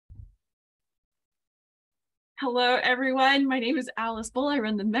Hello, everyone. My name is Alice Bull. I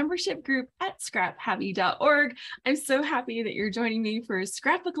run the membership group at scraphappy.org. I'm so happy that you're joining me for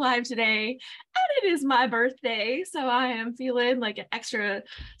Scrapbook Live today. And it is my birthday, so I am feeling like an extra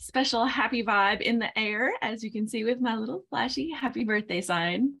special happy vibe in the air, as you can see with my little flashy happy birthday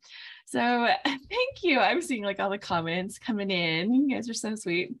sign. So thank you. I'm seeing like all the comments coming in. You guys are so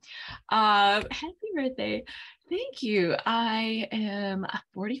sweet. Happy birthday. Thank you. I am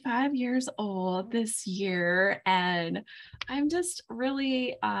 45 years old this year, and I'm just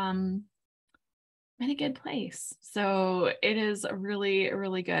really in a good place. So it is really,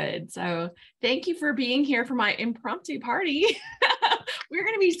 really good. So thank you for being here for my impromptu party. We're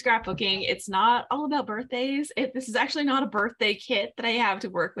going to be scrapbooking. It's not all about birthdays. This is actually not a birthday kit that I have to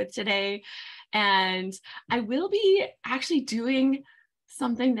work with today. And I will be actually doing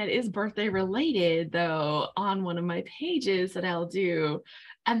something that is birthday related though on one of my pages that I'll do.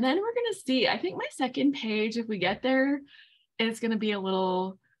 And then we're going to see, I think my second page, if we get there, it's going to be a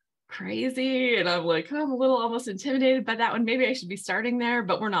little crazy. And I'm like, oh, I'm a little almost intimidated by that one. Maybe I should be starting there,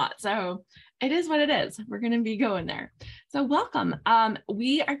 but we're not. So it is what it is. We're going to be going there. So welcome.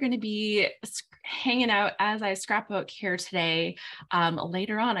 We are going to be hanging out as I scrapbook here today.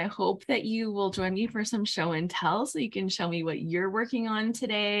 Later on, I hope that you will join me for some show and tell, so you can show me what you're working on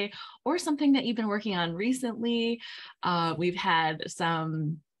today or something that you've been working on recently. We've had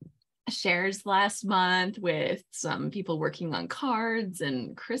some shares last month with some people working on cards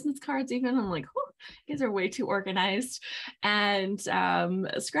and Christmas cards even. I'm like, oh, you guys are way too organized. And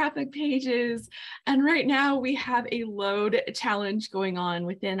scrapbook pages. And right now we have a load challenge going on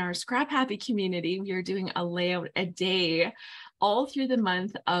within our Scrap Happy community. We are doing a layout a day all through the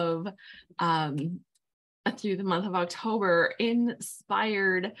month of October,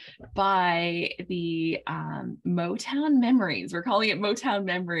 inspired by the Motown memories. We're calling it Motown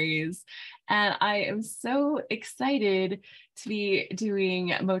Memories. And I am so excited to be doing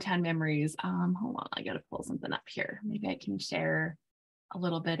Motown Memories. Hold on, I gotta pull something up here. Maybe I can share a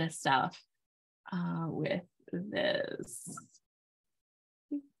little bit of stuff with this.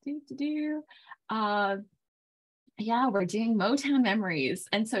 Yeah, we're doing Motown Memories.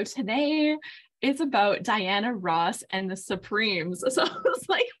 And so today it's about Diana Ross and the Supremes. So I was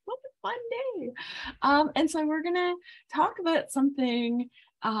like, what a fun day. And so we're gonna talk about something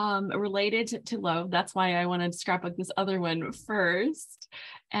related to love. That's why I wanted to scrapbook this other one first.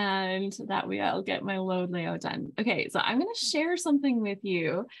 And that way I'll get my load layout done. Okay, so I'm gonna share something with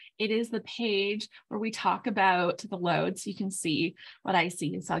you. It is the page where we talk about the load, so you can see what I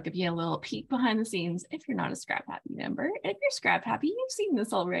see. So I'll give you a little peek behind the scenes if you're not a Scrap Happy member. If you're Scrap Happy, you've seen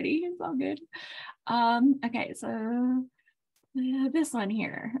this already. It's all good. Okay, so this one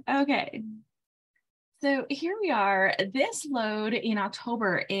here. Okay. So here we are. This load in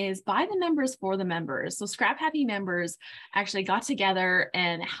October is by the members for the members. So Scrap Happy members actually got together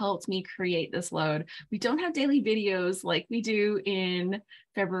and helped me create this load. We don't have daily videos like we do in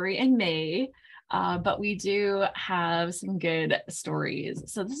February and May, but we do have some good stories.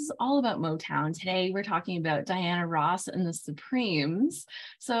 So this is all about Motown. Today we're talking about Diana Ross and the Supremes.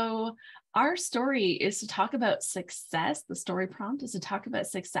 So our story is to talk about success. The story prompt is to talk about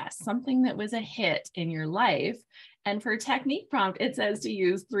success, something that was a hit in your life. And for technique prompt, it says to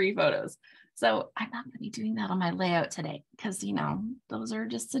use 3 photos. So I'm not going to be doing that on my layout today because, you know, those are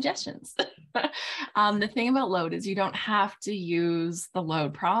just suggestions. The thing about load is you don't have to use the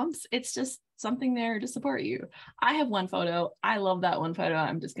load prompts. It's just something there to support you. I have one photo. I love that one photo.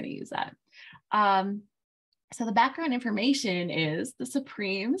 I'm just going to use that. So the background information is the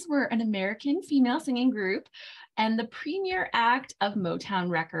Supremes were an American female singing group and the premier act of Motown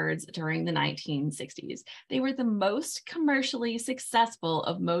Records during the 1960s. They were the most commercially successful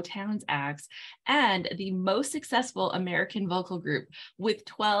of Motown's acts and the most successful American vocal group with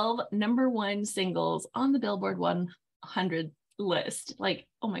 12 #1 singles on the Billboard 100 list. Like,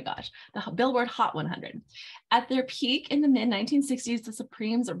 oh my gosh, the Billboard Hot 100. At their peak in the mid-1960s, the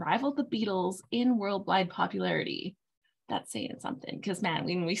Supremes rivaled the Beatles in worldwide popularity. That's saying something, because man,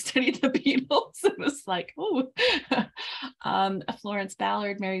 when we studied the Beatles, it was like, oh. Florence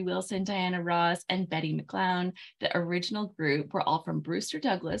Ballard, Mary Wilson, Diana Ross, and Betty McClown, the original group, were all from Brewster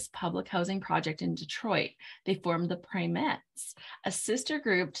Douglas Public Housing Project in Detroit. They formed the Primettes, a sister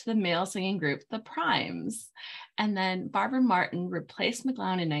group to the male singing group, the Primes. And then Barbara Martin replaced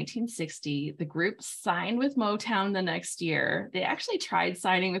McClown in 1960. The group signed with Motown the next year. They actually tried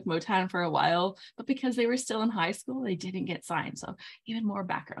signing with Motown for a while, but because they were still in high school, they didn't get signed. So even more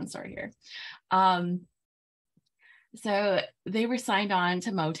background story here. So they were signed on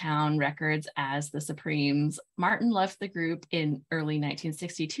to Motown Records as the Supremes. Martin left the group in early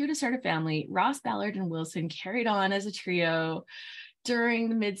 1962 to start a family. Ross, Ballard, and Wilson carried on as a trio. During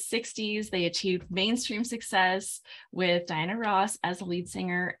the mid-60s, they achieved mainstream success with Diana Ross as the lead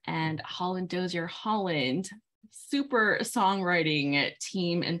singer and Holland Dozier Holland, super songwriting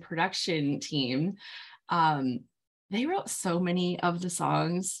team and production team. They wrote so many of the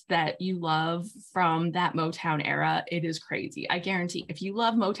songs that you love from that Motown era. It is crazy. I guarantee if you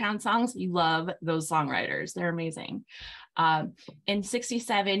love Motown songs, you love those songwriters. They're amazing. In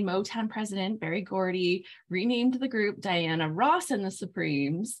 67, Motown president Berry Gordy renamed the group Diana Ross and the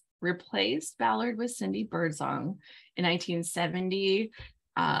Supremes, replaced Ballard with Cindy Birdsong. In 1970,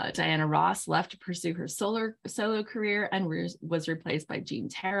 Diana Ross left to pursue her solo career and was replaced by Jean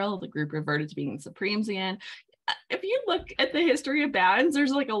Terrell. The group reverted to being the Supremes again. If you look at the history of bands,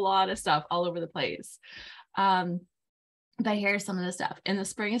 there's like a lot of stuff all over the place. But here's some of the stuff. In the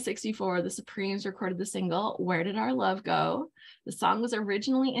spring of 64, the Supremes recorded the single, Where Did Our Love Go? The song was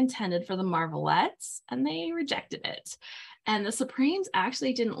originally intended for the Marvelettes, and they rejected it. And the Supremes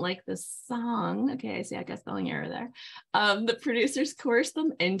actually didn't like the song. Okay, I see, I got spelling error there. The producers coerced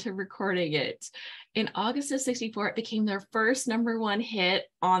them into recording it. In August of 64, it became their first #1 hit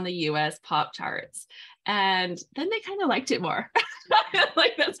on the US pop charts. And then they kind of liked it more.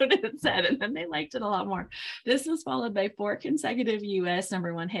 Like that's what it said. And then they liked it a lot more. This was followed by 4 consecutive US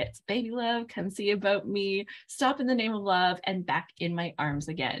 #1 hits: Baby Love, Come See About Me, Stop in the Name of Love, and Back in My Arms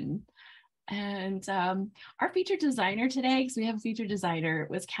Again. And our featured designer today, because we have a featured designer,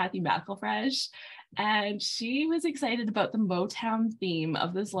 was Kathy McElfresh. And she was excited about the Motown theme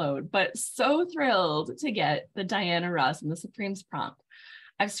of this load, but so thrilled to get the Diana Ross and the Supremes prompt.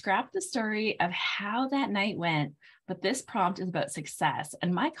 I've scrapped the story of how that night went, but this prompt is about success,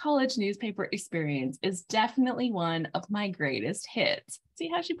 and my college newspaper experience is definitely one of my greatest hits. See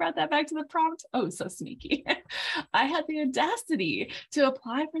how she brought that back to the prompt? Oh, so sneaky. I had the audacity to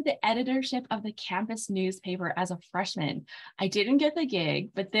apply for the editorship of the campus newspaper as a freshman. I didn't get the gig,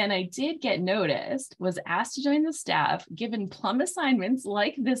 but then I did get noticed, was asked to join the staff, given plum assignments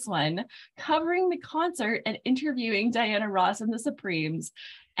like this one, covering the concert and interviewing Diana Ross and the Supremes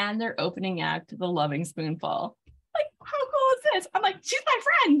and their opening act, The Loving Spoonful. Like, how cool is this? I'm like, she's my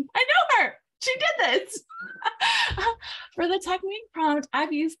friend. I know her. She did this. For the technique prompt,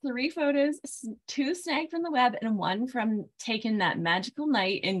 I've used 3 photos, 2 snagged from the web and 1 from taken that magical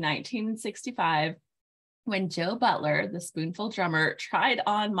night in 1965 when Joe Butler, the Spoonful drummer, tried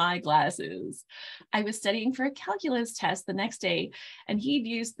on my glasses. I was studying for a calculus test the next day, and he'd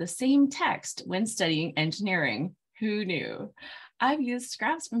used the same text when studying engineering. Who knew? I've used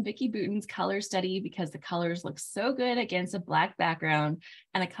scraps from Vicki Boutin's color study because the colors look so good against a black background,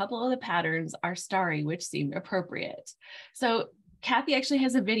 and a couple of the patterns are starry, which seemed appropriate. So Kathy actually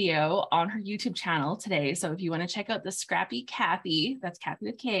has a video on her YouTube channel today. So if you want to check out the Scrappy Kathy, that's Kathy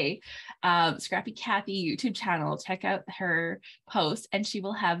with K, Scrappy Kathy YouTube channel, check out her post, and she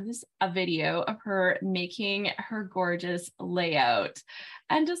will have a video of her making her gorgeous layout.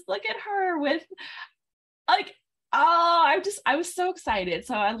 And just look at her with like, oh, I was so excited.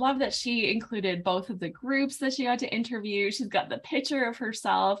 So I love that she included both of the groups that she got to interview. She's got the picture of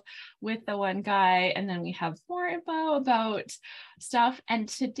herself with the one guy, and then we have more info about stuff. And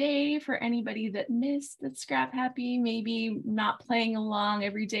today, for anybody that missed the Scrap Happy, maybe not playing along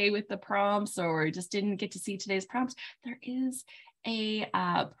every day with the prompts or just didn't get to see today's prompts, there is a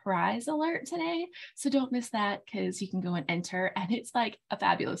prize alert today, so don't miss that, because you can go and enter, and it's like a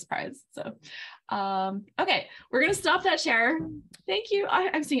fabulous prize. So okay, we're gonna stop that share. Thank you.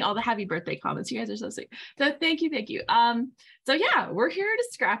 I'm seeing all the happy birthday comments. You guys are so sweet. So thank you. So yeah, we're here to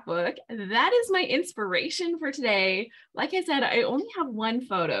Scrapbook. That is my inspiration for today. Like I said, I only have 1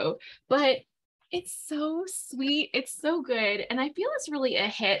 photo, but it's so sweet, it's so good, and I feel it's really a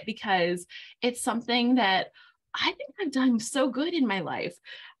hit because it's something that I think I've done so good in my life.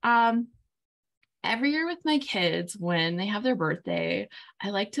 Every year with my kids, when they have their birthday, I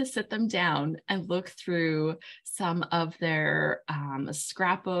like to sit them down and look through some of their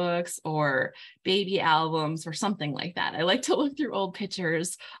scrapbooks or baby albums or something like that. I like to look through old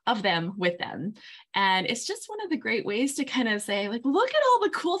pictures of them with them. And it's just one of the great ways to kind of say, like, look at all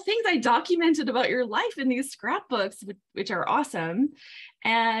the cool things I documented about your life in these scrapbooks, which are awesome.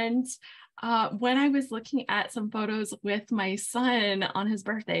 And when I was looking at some photos with my son on his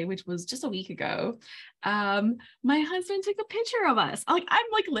birthday, which was just a week ago, my husband took a picture of us. I'm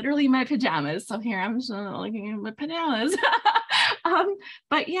like literally in my pajamas. So here I'm just looking at my pajamas.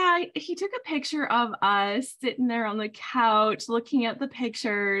 But yeah, he took a picture of us sitting there on the couch, looking at the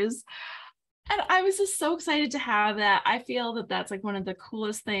pictures. And I was just so excited to have that. I feel that that's like one of the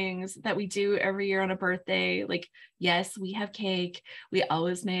coolest things that we do every year on a birthday. Like, yes, we have cake. We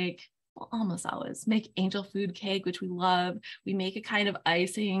always make, well, almost always make angel food cake, which we love. We make a kind of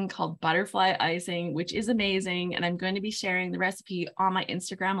icing called butterfly icing, which is amazing. And I'm going to be sharing the recipe on my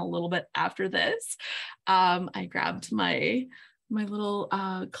Instagram a little bit after this. I grabbed my little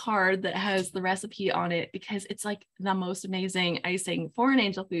card that has the recipe on it because it's like the most amazing icing for an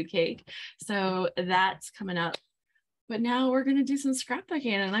angel food cake. So that's coming up. But now we're gonna do some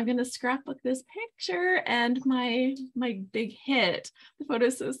scrapbooking, and I'm gonna scrapbook this picture and my big hit. The photo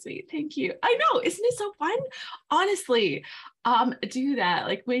is so sweet. Thank you. I know, isn't it so fun? Honestly, do that.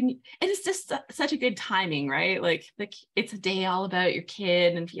 Like when, and it's just such a good timing, right? Like it's a day all about your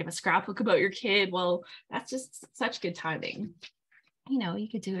kid, and if you have a scrapbook about your kid, well, that's just such good timing. You know, you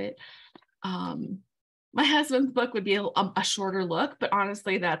could do it. My husband's book would be a shorter look, but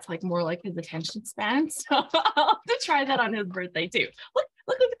honestly, that's like more like his attention span. So I'll have to try that on his birthday too. Look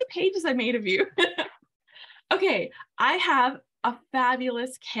at the pages I made of you. Okay, I have a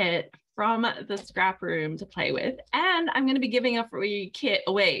fabulous kit from the scrap room to play with, and I'm going to be giving a free kit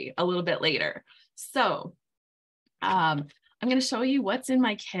away a little bit later. So I'm going to show you what's in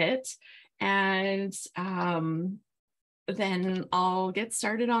my kit, and then I'll get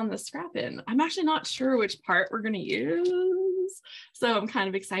started on the scrapping. I'm actually not sure which part we're going to use, so I'm kind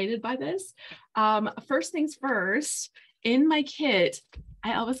of excited by this. First things first, in my kit,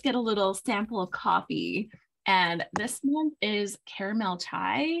 I always get a little sample of coffee, and this month is caramel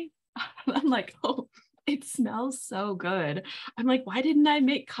chai. I'm like, oh, it smells so good. I'm like, why didn't I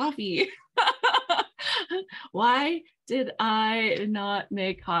make coffee? Why did I not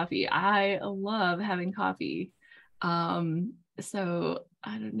make coffee? I love having coffee. So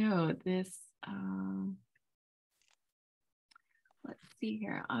I don't know this, let's see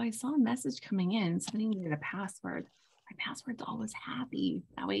here. Oh, I saw a message coming in. Somebody needed a password. My password's always happy.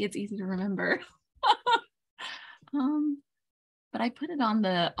 That way it's easy to remember. But I put it on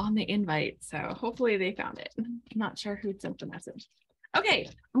the invite, so hopefully they found it. I'm not sure who sent the message. Okay,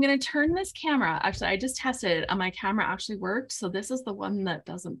 I'm gonna turn this camera. Actually, I just tested and my camera actually worked. So this is the one that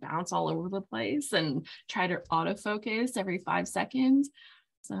doesn't bounce all over the place and try to autofocus every 5 seconds.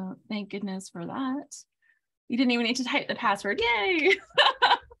 So thank goodness for that. You didn't even need to type the password. Yay!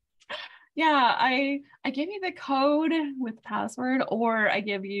 Yeah, I give you the code with password, or I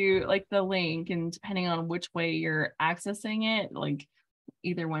give you like the link, and depending on which way you're accessing it, like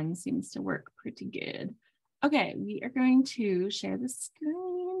either one seems to work pretty good. Okay, we are going to share the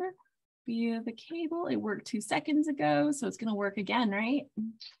screen via the cable. It worked 2 seconds ago, so it's going to work again, right?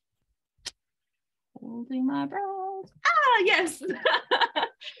 Holding my breath. Ah, yes.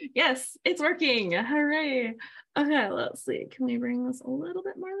 Yes, it's working. Hooray. Okay, let's see. Can we bring this a little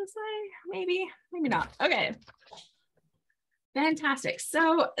bit more this way? Maybe, maybe not. Okay. Fantastic.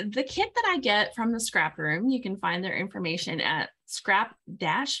 So the kit that I get from the scrap room, you can find their information at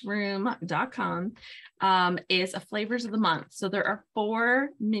scrap-room.com, is a flavors of the month. So there are 4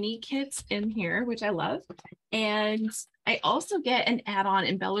 mini kits in here, which I love. And I also get an add-on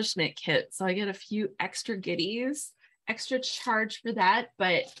embellishment kit. So I get a few extra goodies, extra charge for that,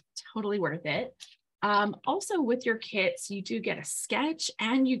 but totally worth it. Also with your kits, you do get a sketch,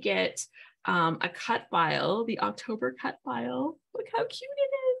 and you get a cut file, the October cut file. Look how cute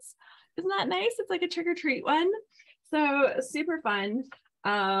it is. Isn't that nice? It's like a trick or treat one. So super fun.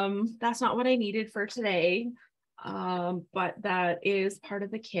 That's not what I needed for today, but that is part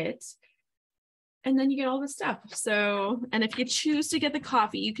of the kit. And then you get all the stuff. So, and if you choose to get the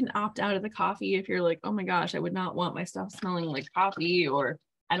coffee, you can opt out of the coffee if you're like, oh my gosh, I would not want my stuff smelling like coffee, or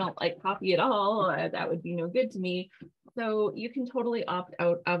I don't like coffee at all. That would be no good to me. So you can totally opt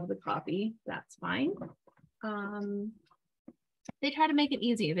out of the coffee. That's fine. They try to make it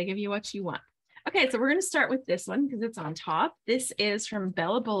easy. They give you what you want. Okay, so we're going to start with this one because it's on top. This is from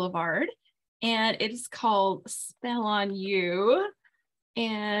Bella Boulevard, and it is called Spell on You.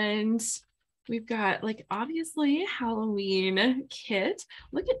 And we've got, like, obviously Halloween kit.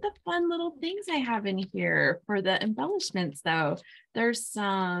 Look at the fun little things I have in here for the embellishments, though. There's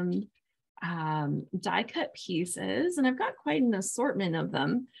some die cut pieces, and I've got quite an assortment of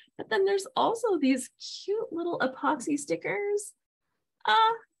them. But then there's also these cute little epoxy stickers.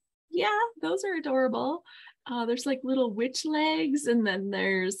 Yeah, those are adorable. There's like little witch legs, and then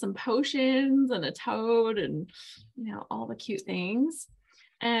there's some potions and a toad, and you know, all the cute things.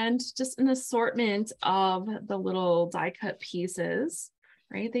 And just an assortment of the little die cut pieces,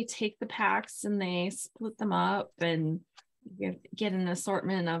 right? They take the packs and they split them up, and get an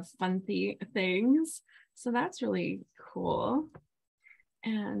assortment of fun things. So that's really cool.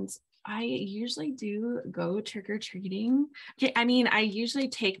 And I usually do go trick-or-treating. Okay, I mean, I usually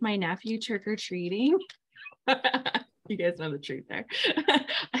take my nephew trick-or-treating. You guys know the truth there.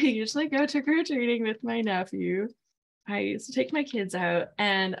 I usually go trick-or-treating with my nephew. I used to take my kids out,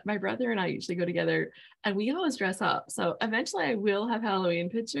 and my brother and I usually go together, and we always dress up. So eventually I will have Halloween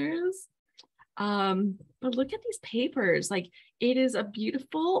pictures. But look at these papers. Like, it is a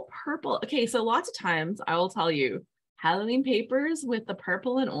beautiful purple. Okay, so lots of times I will tell you, Halloween papers with the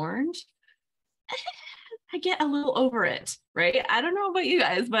purple and orange, I get a little over it, right? I don't know about you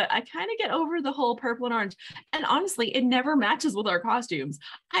guys, but I kind of get over the whole purple and orange. And honestly, it never matches with our costumes.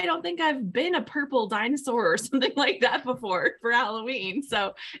 I don't think I've been a purple dinosaur or something like that before for Halloween.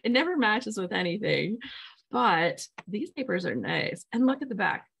 So it never matches with anything. But these papers are nice. And look at the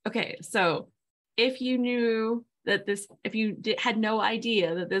back. Okay, so if you knew that this, if you had no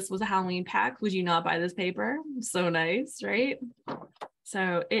idea that this was a Halloween pack, would you not buy this paper? So nice, right?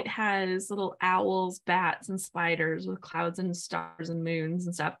 So it has little owls, bats, and spiders with clouds and stars and moons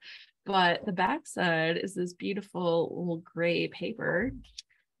and stuff. But the back side is this beautiful little gray paper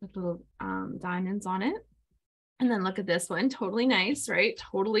with little diamonds on it. And then look at this one, totally nice, right?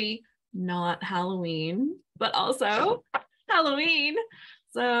 Totally not Halloween, but also Halloween.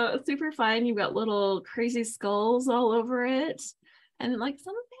 So super fun. You've got little crazy skulls all over it. And like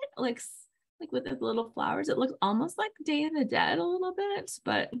some of it, like with the little flowers, it looks almost like Day of the Dead a little bit,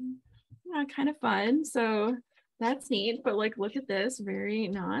 but kind of fun. So that's neat. But like, look at this, very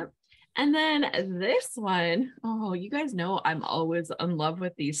not. And then this one, oh, you guys know I'm always in love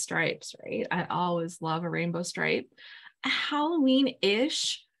with these stripes, right? I always love a rainbow stripe. A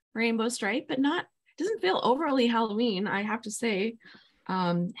Halloween-ish rainbow stripe, but not, doesn't feel overly Halloween, I have to say.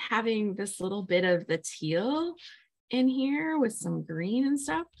 Having this little bit of the teal in here with some green and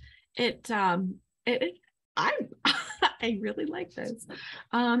stuff, I really like this.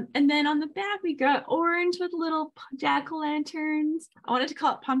 And then on the back we got orange with little jack-o'-lanterns. I wanted to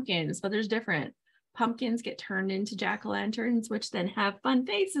call it pumpkins, but there's different. Pumpkins get turned into jack-o'-lanterns, which then have fun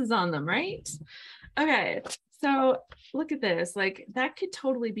faces on them, right? Okay, so look at this. Like, that could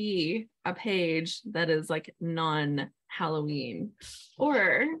totally be a page that is like non-Halloween,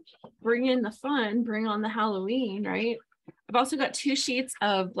 or bring in the fun, bring on the Halloween, right? I've also got 2 sheets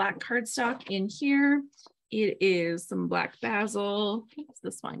of black cardstock in here. It is some black basil. What's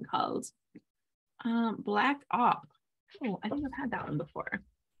this one called? Black op. Oh, I think I've had that one before.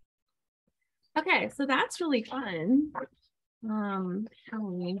 Okay, so that's really fun.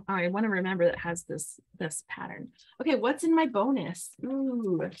 Halloween. Oh, I want to remember that has this pattern. Okay, what's in my bonus?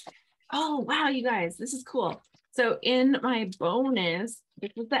 Ooh. Oh, wow, you guys, this is cool. So in my bonus,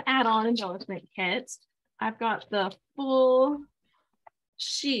 this is the add-on embellishment kit. I've got the full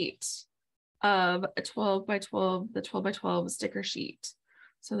sheet of a 12 by 12, the 12 by 12 sticker sheet.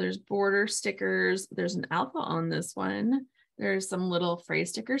 So there's border stickers. There's an alpha on this one. There's some little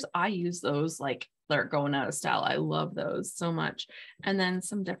phrase stickers. I use those like they're going out of style. I love those so much. And then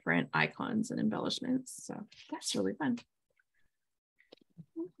some different icons and embellishments. So that's really fun.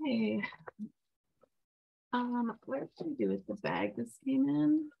 Okay. What did I do with the bag this came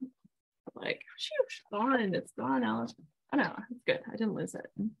in? Like, shoot, gone. It's gone, Alice. Oh no, it's good. I didn't lose it.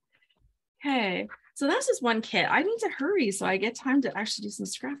 Okay, so that's just one kit. I need to hurry so I get time to actually do some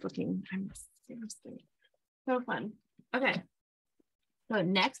scrapbooking. I'm seriously so fun. Okay, so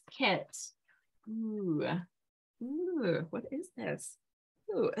next kit. Ooh, what is this?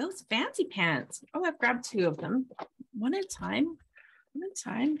 Ooh, those fancy pants. Oh, I've grabbed 2 of them. One at a time. One at a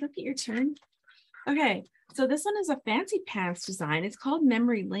time. Look at your turn. Okay, so this one is a fancy pants design. It's called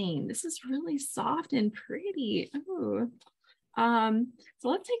Memory Lane. This is really soft and pretty. Ooh. So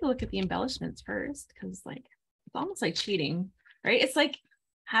let's take a look at the embellishments first, because like it's almost like cheating, right? It's like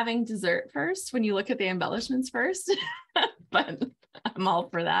having dessert first when you look at the embellishments first. But I'm all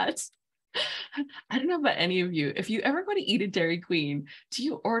for that. I don't know about any of you. If you ever go to eat at Dairy Queen, do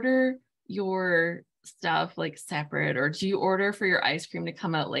you order your stuff like separate, or do you order for your ice cream to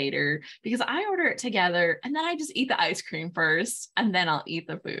come out later? Because I order it together and then I just eat the ice cream first and then I'll eat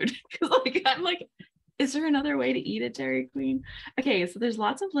the food. Because like I'm like, is there another way to eat at Dairy Queen? Okay, so there's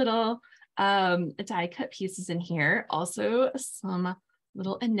lots of little die cut pieces in here. Also some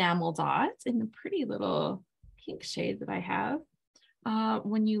little enamel dots in the pretty little pink shade that I have.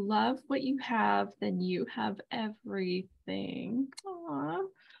 When you love what you have, then you have everything. Aww.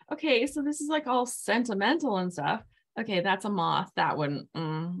 Okay, so this is like all sentimental and stuff. Okay, that's a moth. That one,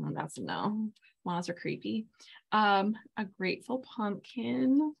 that's a no. Moths are creepy. A grateful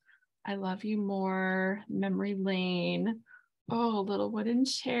pumpkin. I love you more. Memory lane. Oh, little wooden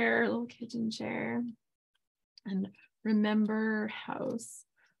chair, little kitchen chair. And remember house.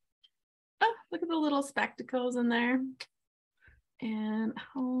 Look at the little spectacles in there. And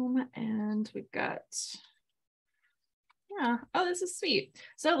home, and we've got, yeah, oh, this is sweet.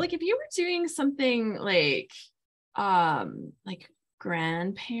 So like if you were doing something like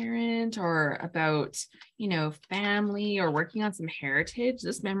grandparent or about, you know, family or working on some heritage,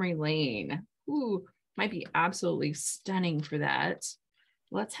 this memory lane, ooh, might be absolutely stunning for that.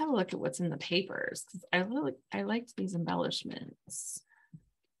 Let's have a look at what's in the papers, because I liked these embellishments.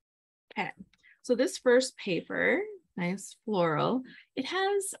 Okay, so this first paper, nice floral, it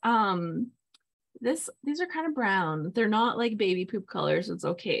has these are kind of brown. They're not like baby poop colors. It's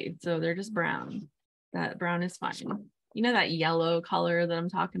okay. So they're just brown. That brown is fine. You know that yellow color that I'm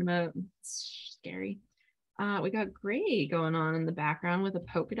talking about? It's scary. We got gray going on in the background with a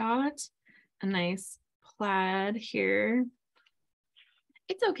polka dot, a nice plaid here.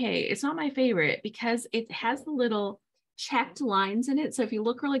 It's okay. It's not my favorite because it has the little checked lines in it. So if you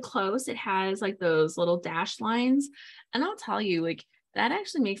look really close, it has like those little dash lines. And I'll tell you, like, that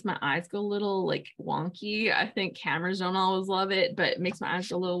actually makes my eyes go a little like wonky. I think cameras don't always love it, but it makes my eyes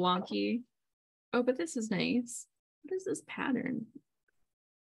go a little wonky. Oh, but this is nice. What is this pattern?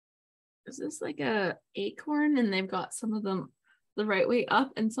 Is this like a acorn? And they've got some of them the right way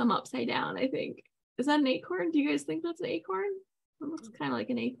up and some upside down, I think. Is that an acorn? Do you guys think that's an acorn? It looks kind of like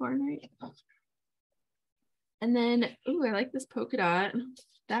an acorn, right? And then, oh, I like this polka dot.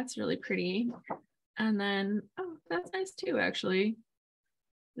 That's really pretty. And then, oh, that's nice too, actually.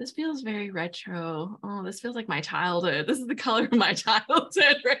 This feels very retro. Oh, this feels like my childhood. This is the color of my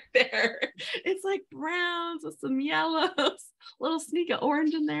childhood right there. It's like browns with some yellows, little sneak of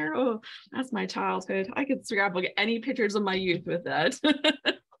orange in there. Oh, that's my childhood. I could scrapbook any pictures of my youth with that.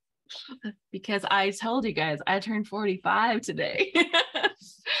 Because I told you guys, I turned 45 today.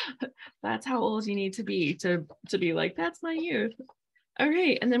 That's how old you need to be like, that's my youth.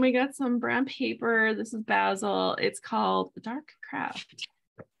 Okay, and then we got some brown paper. This is basil. It's called Dark Craft.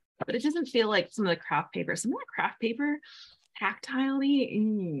 But it doesn't feel like some of the craft paper. Some of the craft paper,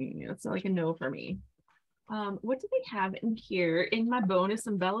 tactilely, it's like a no for me. What do they have in here in my bonus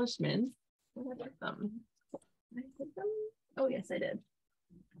embellishments? What did I put them? Did I put them? Oh, yes, I did.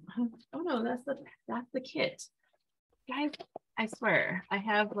 Oh no, that's the kit. Guys, I swear, I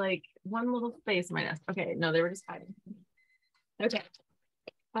have like one little space in my desk. Okay, no, they were just hiding. Okay.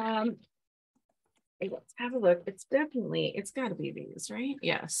 Let's have a look. It's got to be these, right?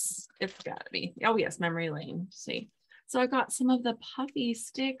 Yes, it's got to be. Oh yes, memory lane. See, so I got some of the puffy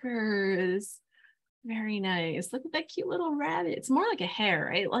stickers. Very nice. Look at that cute little rabbit. It's more like a hare,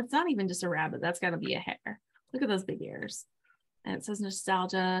 right? It's not even just a rabbit. That's got to be a hare. Look at those big ears. And it says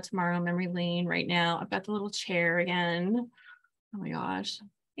nostalgia, tomorrow, memory lane. Right now, I've got the little chair again. Oh my gosh.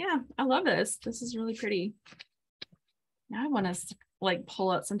 Yeah, I love this. This is really pretty. Now I want to like pull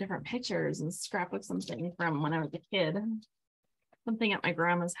out some different pictures and scrapbook something from when I was a kid. Something at my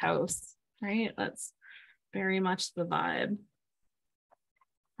grandma's house, right? That's very much the vibe.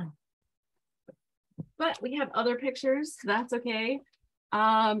 But we have other pictures, so that's okay.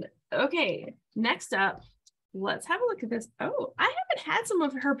 Okay, next up, let's have a look at this. Oh, I haven't had some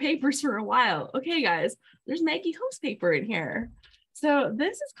of her papers for a while. Okay, guys, there's Maggie Holmes paper in here. So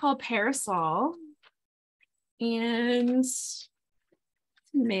this is called Parasol. And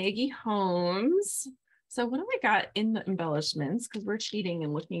Maggie Holmes. So what do I got in the embellishments? Because we're cheating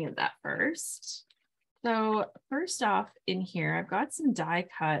and looking at that first. So first off in here, I've got some die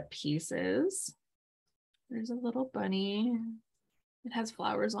cut pieces. There's a little bunny. It has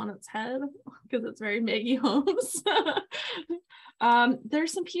flowers on its head because it's very Maggie Holmes.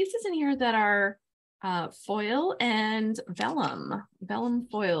 There's some pieces in here that are foil and vellum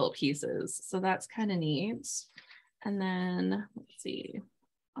foil pieces. So that's kind of neat. And then let's see.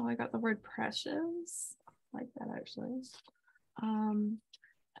 Oh, I got the word precious. I like that actually. And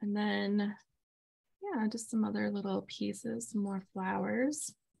then, yeah, just some other little pieces, some more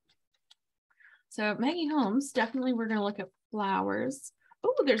flowers. So Maggie Holmes, definitely we're gonna look at flowers.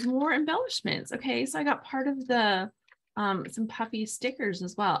 Oh, there's more embellishments. Okay, so I got part of the some puffy stickers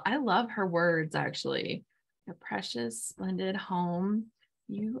as well. I love her words actually. A precious, splendid home.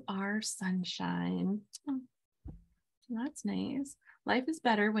 You are sunshine. Oh, that's nice. Life is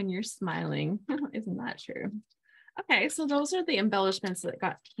better when you're smiling. Isn't that true? Okay, so those are the embellishments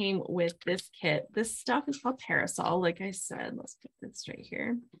that came with this kit. This stuff is called Parasol, like I said. Let's put this straight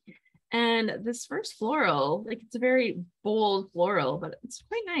here. And this first floral, like it's a very bold floral, but it's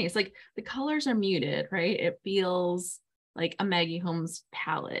quite nice. Like the colors are muted, right? It feels like a Maggie Holmes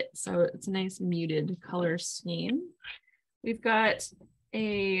palette. So it's a nice muted color scheme. We've got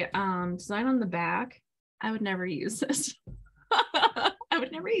a design on the back. I would never use this. I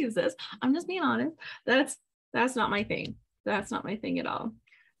would never use this. I'm just being honest. That's not my thing. That's not my thing at all.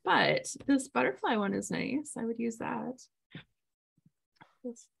 But this butterfly one is nice. I would use that.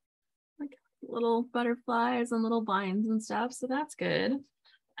 It's like little butterflies and little vines and stuff. So that's good.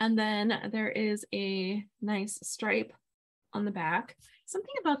 And then there is a nice stripe on the back.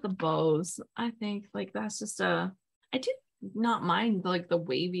 Something about the bows. I think like that's just I do not mind like the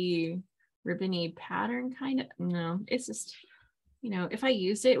wavy ribbony pattern kind of. No, it's just, you know, if I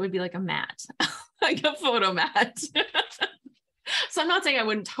used it, it would be like a mat, like a photo mat. So I'm not saying I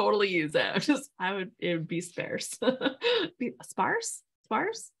wouldn't totally use it. It would be sparse.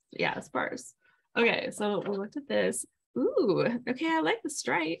 Sparse? Yeah, sparse. Okay, so we looked at this. Ooh, okay, I like the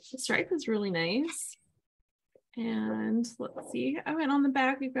stripe. The stripe is really nice. And let's see. Oh, and on the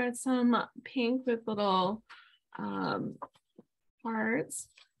back, we've got some pink with little hearts.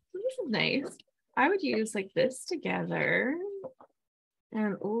 This is nice. I would use like this together.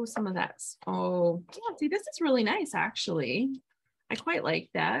 And oh, some of that. Oh, yeah, see, this is really nice, actually. I quite like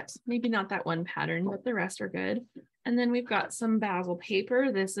that. Maybe not that one pattern, but the rest are good. And then we've got some basil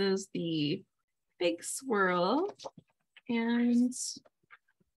paper. This is the big swirl. And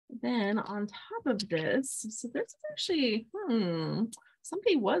then on top of this, so this is actually,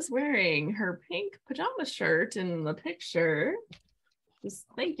 somebody was wearing her pink pajama shirt in the picture. Just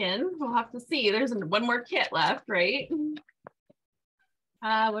thinking, we'll have to see. There's one more kit left, right?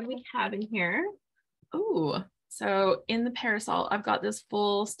 What do we have in here? Oh, so in the parasol, I've got this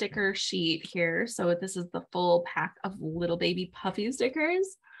full sticker sheet here. So this is the full pack of little baby puffy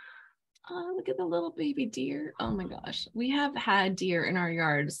stickers. Look at the little baby deer. Oh my gosh. We have had deer in our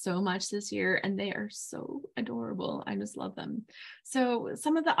yard so much this year and they are so adorable. I just love them. So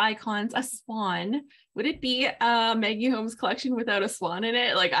some of the icons, a swan. Would it be a Maggie Holmes collection without a swan in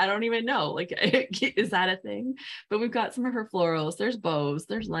it? Like, I don't even know. Like, is that a thing? But we've got some of her florals. There's bows,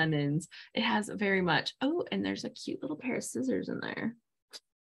 there's lemons. It has very much. Oh, and there's a cute little pair of scissors in there.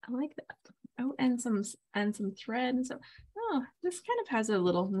 I like that. Oh, and some thread and so. Oh, this kind of has a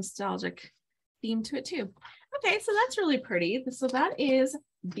little nostalgic theme to it too. Okay, so that's really pretty. So that is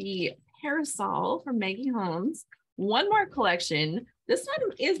the parasol from Maggie Holmes. One more collection. This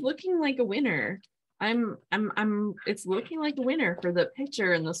one is looking like a winner. It's looking like a winner for the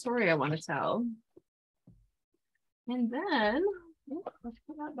picture and the story I want to tell. And then let's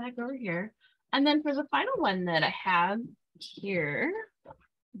put that back over here. And then for the final one that I have here,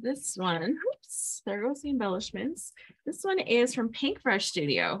 this one, oops, there goes the embellishments. This one is from Paintbrush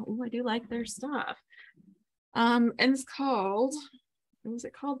Studio. Oh, I do like their stuff. And it's called, what is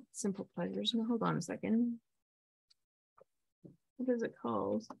it called? Simple Pleasures. No, hold on a second. What is it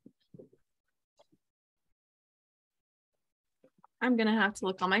called? I'm gonna have to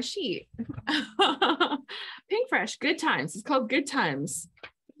look on my sheet. Pinkfresh, Good Times. It's called Good Times.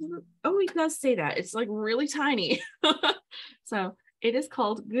 Oh, it does say that. It's like really tiny. So it is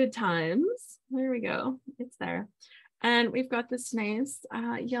called Good Times. There we go. It's there. And we've got this nice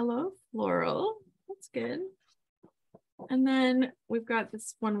yellow floral. That's good. And then we've got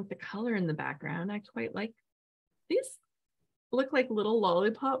this one with the color in the background. I quite like these. Look like little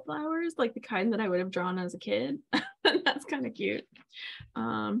lollipop flowers, like the kind that I would have drawn as a kid. That's kind of cute.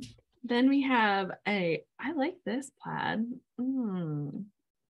 Then we have I like this plaid.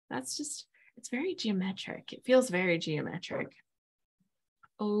 That's just, it's very geometric. It feels very geometric.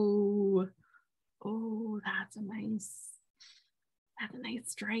 Oh, that's a nice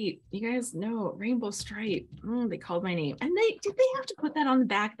stripe. You guys know rainbow stripe. They called my name. And did they have to put that on the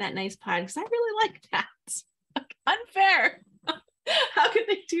back, that nice plaid? Because I really like that. Unfair. How could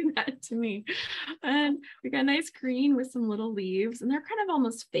they do that to me? And we got nice green with some little leaves, and they're kind of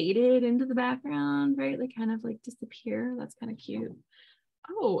almost faded into the background, right? They kind of like disappear. That's kind of cute.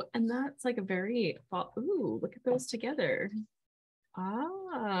 Oh, and that's like a very, ooh, look at those together.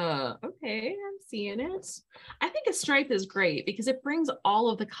 Ah, okay, I'm seeing it. I think a stripe is great because it brings all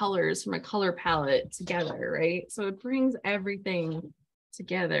of the colors from a color palette together, right? So it brings everything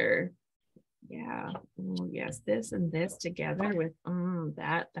together. Yeah. Oh, yes, this and this together with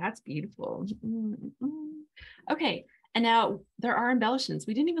that's beautiful. Okay, and now there are embellishments.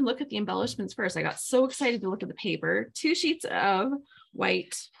 We didn't even look at the embellishments first. I got so excited to look at the paper. 2 sheets of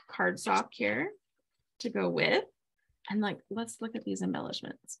white cardstock here to go with. And like, let's look at these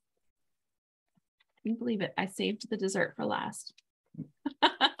embellishments. Can you believe it? I saved the dessert for last.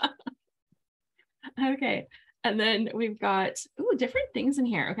 Okay. And then we've got different things in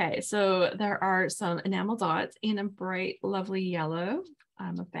here. Okay, so there are some enamel dots in a bright, lovely yellow.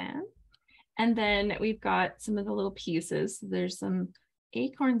 I'm a fan. And then we've got some of the little pieces. There's some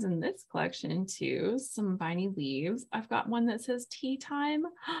acorns in this collection too, some viney leaves. I've got one that says tea time.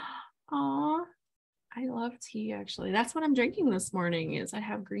 Aw, I love tea actually. That's what I'm drinking this morning is I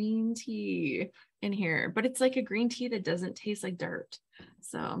have green tea in here, but it's like a green tea that doesn't taste like dirt.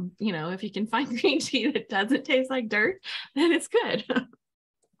 So, you know, if you can find green tea that doesn't taste like dirt, then it's good.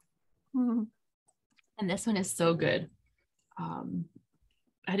 And this one is so good.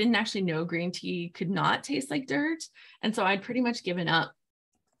 I didn't actually know green tea could not taste like dirt. And so I'd pretty much given up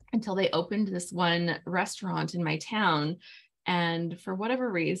until they opened this one restaurant in my town. And for whatever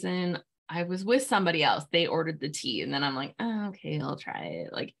reason, I was with somebody else. They ordered the tea. And then I'm like, oh, okay, I'll try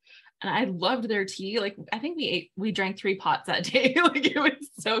it. Like, and I loved their tea. Like, I think we drank 3 pots that day. Like, it was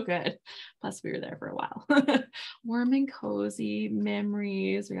so good. Plus we were there for a while. Warm and cozy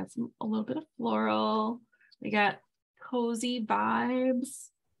memories. We got a little bit of floral. We got cozy vibes.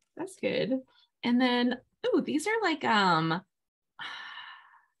 That's good. And then, oh, these are like a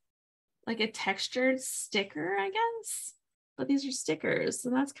textured sticker, I guess. But these are stickers,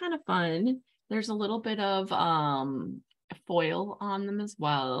 so that's kind of fun. There's a little bit of foil on them as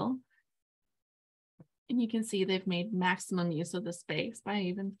well. And you can see they've made maximum use of the space by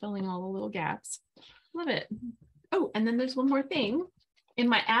even filling all the little gaps. Love it. Oh, and then there's one more thing in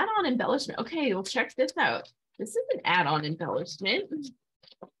my add-on embellishment. Okay, well, check this out. This is an add-on embellishment.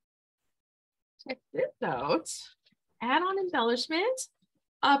 Check this out. Add-on embellishment.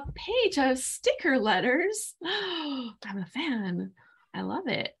 A page of sticker letters. Oh, I'm a fan. I love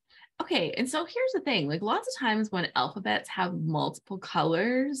it. Okay, and so here's the thing. Like lots of times when alphabets have multiple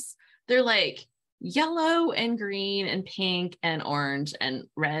colors, they're like yellow and green and pink and orange and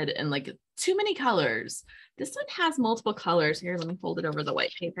red and like too many colors. This one has multiple colors. Here, let me fold it over the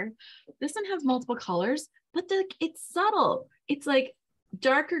white paper. This one has multiple colors, but it's subtle. It's like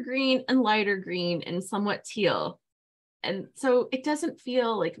darker green and lighter green and somewhat teal. And so it doesn't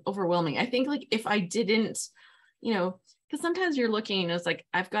feel like overwhelming. I think like if I didn't, you know, because sometimes you're looking and it's like,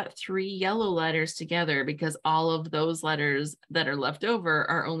 I've got 3 yellow letters together because all of those letters that are left over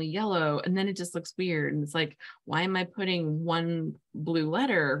are only yellow. And then it just looks weird. And it's like, why am I putting one blue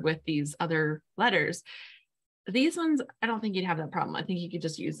letter with these other letters? These ones, I don't think you'd have that problem. I think you could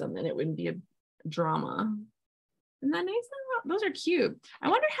just use them and it wouldn't be a drama. Isn't that nice? Those are cute. I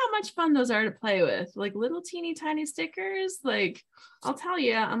wonder how much fun those are to play with. Like little teeny tiny stickers. Like, I'll tell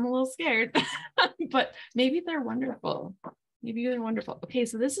you, I'm a little scared, but maybe they're wonderful. Maybe they're wonderful. Okay,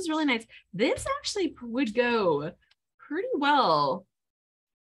 so this is really nice. This actually would go pretty well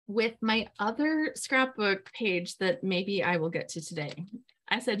with my other scrapbook page that maybe I will get to today.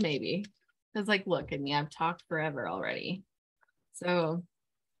 I said maybe, because like, look at me, I've talked forever already. So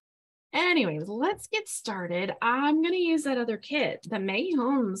anyways, let's get started. I'm going to use that other kit. The Maggie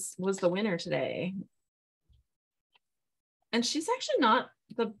Holmes was the winner today. And she's actually not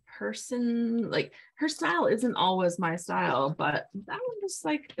the person, like her style isn't always my style, but that one just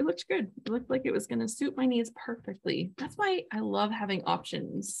like, it looked good. It looked like it was going to suit my needs perfectly. That's why I love having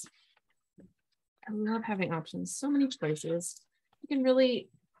options. I love having options. So many choices. You can really,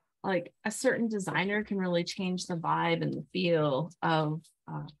 like a certain designer can really change the vibe and the feel of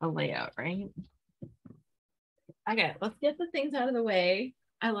a layout, right? Okay, let's get the things out of the way.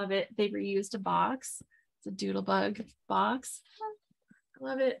 I love it. They reused a box. It's a Doodlebug box. I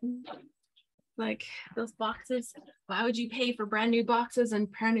love it. Like those boxes. Why would you pay for brand new boxes and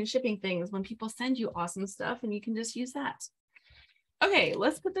brand new shipping things when people send you awesome stuff and you can just use that? Okay,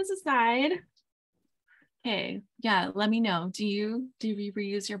 let's put this aside. Okay, yeah, let me know. Do you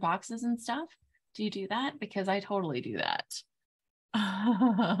reuse your boxes and stuff? Do you do that? Because I totally do that.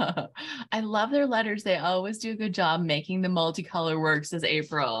 I love their letters. They always do a good job making the multicolor work, says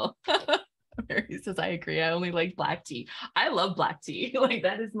April. Mary says, I agree. I only like black tea. I love black tea. Like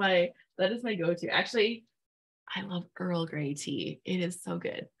that is my go-to. Actually, I love Earl Grey tea. It is so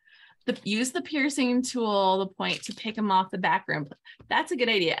good. Use the piercing tool, the point to pick them off the background. That's a good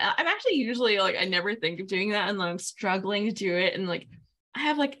idea. I'm actually usually like, I never think of doing that. And I'm struggling to do it. And like, I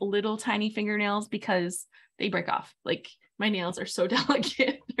have like little tiny fingernails because they break off. Like my nails are so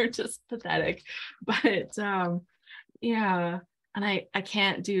delicate. They're just pathetic. But yeah. And I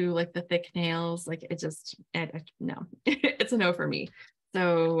can't do like the thick nails. Like it just, no, it's a no for me.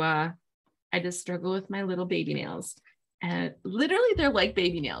 So I just struggle with my little baby nails. And literally they're like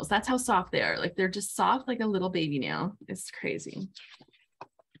baby nails. That's how soft they are. Like they're just soft like a little baby nail. It's crazy.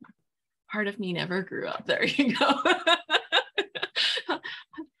 Part of me never grew up. There you go.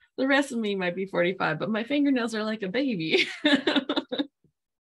 The rest of me might be 45, but my fingernails are like a baby.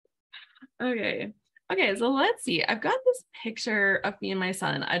 Okay. Okay, so let's see. I've got this picture of me and my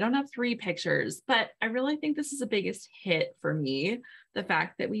son. I don't have 3 pictures, but I really think this is the biggest hit for me, the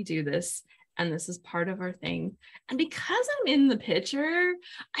fact that we do this and this is part of our thing. And because I'm in the picture,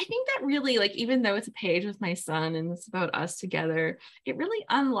 I think that really, like, even though it's a page with my son and it's about us together, it really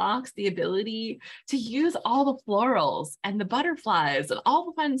unlocks the ability to use all the florals and the butterflies and all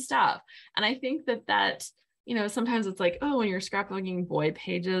the fun stuff. And I think that, you know, sometimes it's like, oh, when you're scrapbooking boy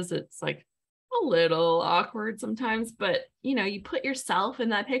pages, it's like a little awkward sometimes, but you know, you put yourself in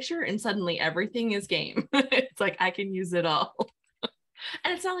that picture and suddenly everything is game. It's like, I can use it all.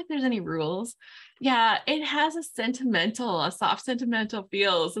 And it's not like there's any rules. Yeah, it has a soft sentimental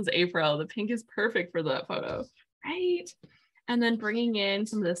feel, says April. The pink is perfect for that photo, right? And then bringing in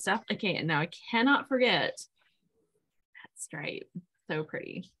some of the stuff. Okay, and now I cannot forget that stripe. So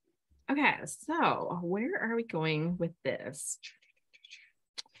pretty. Okay, so where are we going with this?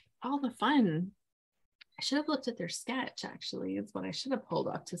 All the fun. I should have looked at their sketch, actually. It's what I should have pulled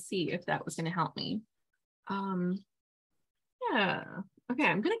up to see if that was going to help me. Yeah. Okay,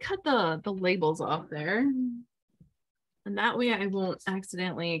 I'm going to cut the labels off there. And that way I won't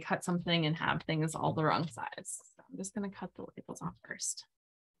accidentally cut something and have things all the wrong size. So I'm just going to cut the labels off first.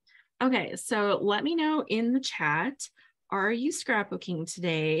 Okay, so let me know in the chat, are you scrapbooking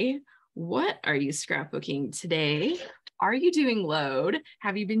today? What are you scrapbooking today? Are you doing load?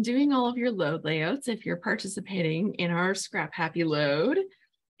 Have you been doing all of your load layouts if you're participating in our Scrap Happy load?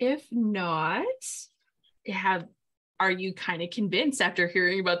 If not, are you kind of convinced after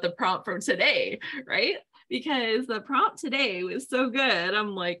hearing about the prompt from today, right? Because the prompt today was so good.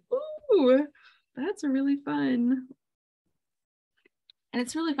 I'm like, ooh, that's really fun. And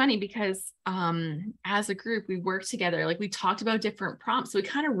it's really funny because as a group, we worked together, like we talked about different prompts. So we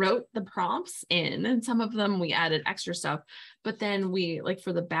kind of wrote the prompts in, and some of them we added extra stuff. But then we, like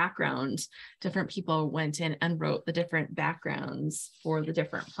for the background, different people went in and wrote the different backgrounds for the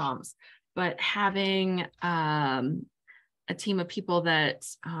different prompts. But having a team of people that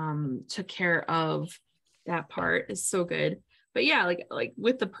took care of that part is so good. But yeah, like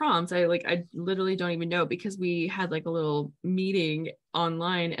with the prompts, I literally don't even know, because we had like a little meeting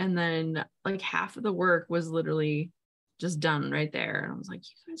online, and then like half of the work was literally just done right there. And I was like,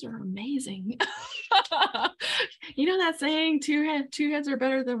 you guys are amazing. You know that saying, two heads are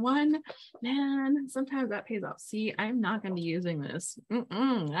better than one? Man, sometimes that pays off. See, I'm not going to be using this.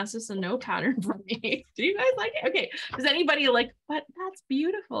 That's just a no pattern for me. Do you guys like it? Okay. Does anybody like, what? That's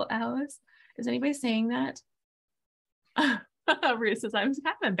beautiful, Alice. Is anybody saying that? Rhea says, I'm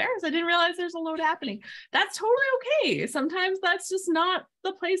kind of embarrassed. I didn't realize there's a load happening. That's totally okay. Sometimes that's just not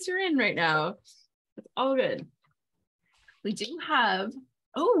the place you're in right now. It's all good. We do have,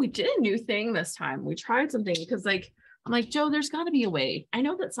 we did a new thing this time. We tried something because I'm like, Joe, there's got to be a way. I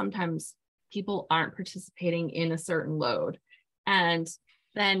know that sometimes people aren't participating in a certain load. And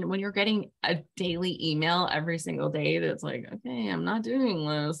then when you're getting a daily email every single day that's like, okay, I'm not doing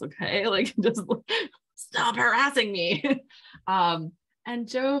this. Okay. Like, just stop harassing me. And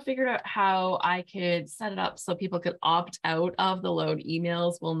Joe figured out how I could set it up so people could opt out of the load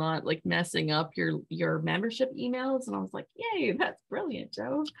emails while not like messing up your membership emails. And I was like, yay, that's brilliant,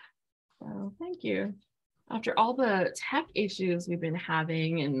 Joe. So thank you. After all the tech issues we've been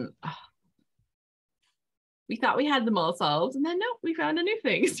having, and we thought we had them all solved, and then nope, we found a new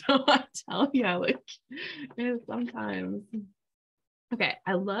thing. So I tell you, like, sometimes. Okay,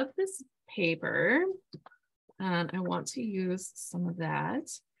 I love this paper. And I want to use some of that,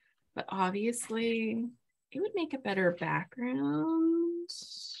 but obviously it would make a better background.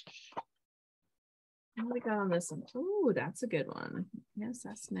 What do we got on this one? Oh, that's a good one. Yes,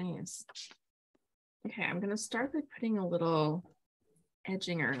 that's nice. Okay, I'm gonna start by putting a little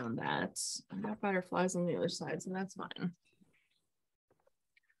edging around that. I've got butterflies on the other side, so that's fine.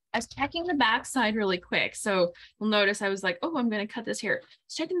 I was checking the back side really quick. So you'll notice I was like, oh, I'm gonna cut this here.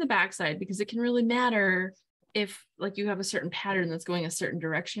 Checking the back side because it can really matter if like you have a certain pattern that's going a certain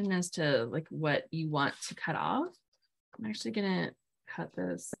direction as to like what you want to cut off. I'm actually gonna cut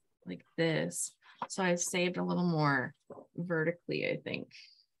this like this. So I saved a little more vertically, I think.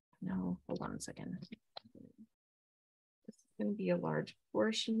 No, hold on a second. This is gonna be a large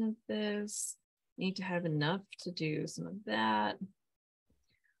portion of this. Need to have enough to do some of that.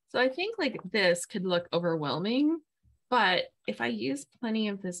 So I think like this could look overwhelming, but if I use plenty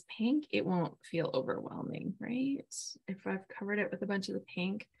of this pink, it won't feel overwhelming, right? If I've covered it with a bunch of the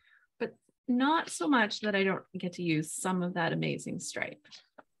pink, but not so much that I don't get to use some of that amazing stripe.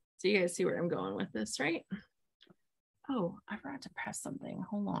 So you guys see where I'm going with this, right? Oh, I forgot to press something.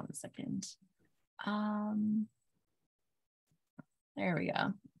 Hold on a second. There we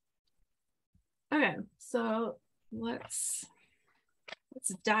go. Okay, so let's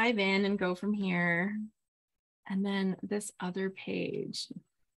dive in and go from here. And then this other page.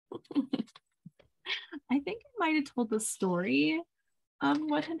 I think I might have told the story of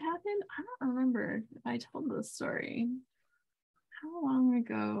what had happened. I don't remember if I told the story. How long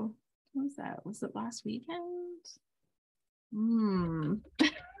ago was that? Was it last weekend?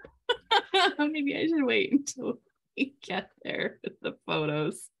 Maybe I should wait until we get there with the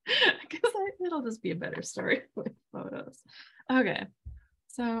photos because it'll just be a better story with photos. Okay,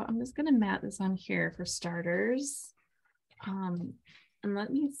 so I'm just gonna mat this on here for starters. And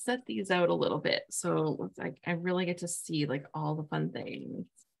let me set these out a little bit so it's like I really get to see like all the fun things.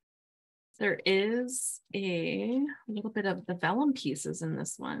 There is a little bit of the vellum pieces in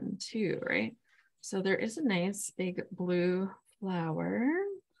this one too, right? So there is a nice big blue flower.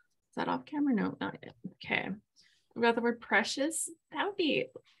 Is that off camera? No, not yet. Okay. We've got the word precious. That would be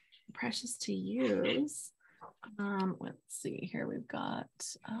precious to use. Let's see here. We've got,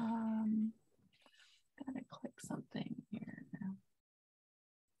 gotta click something here.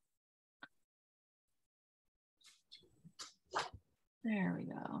 There we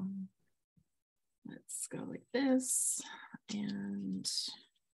go. Let's go like this and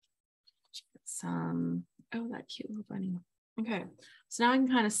some, oh, that cute little bunny. Okay, so now I can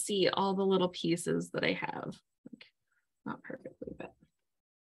kind of see all the little pieces that I have. Like, not perfectly, but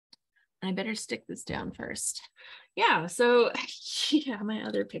I better stick this down first. Yeah, so yeah, my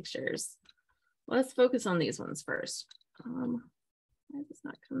other pictures. Let's focus on these ones first. Why is this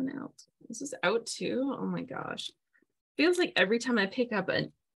not coming out? This is out too? Oh my gosh. Feels like every time I pick up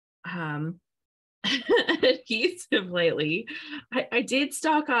an adhesive lately, I did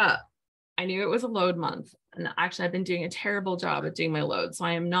stock up. I knew it was a load month, and actually I've been doing a terrible job at doing my load, so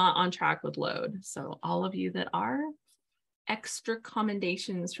I am not on track with load. So all of you that are, extra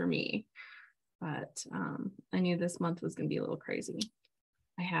commendations for me, but I knew this month was going to be a little crazy.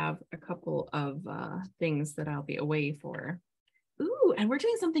 I have a couple of things that I'll be away for. Ooh, and we're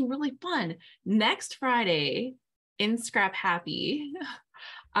doing something really fun next Friday in Scrap Happy.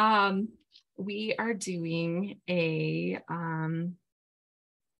 We are doing a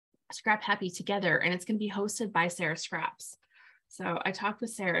Scrap Happy together, and it's going to be hosted by Sarah Scraps. So I talked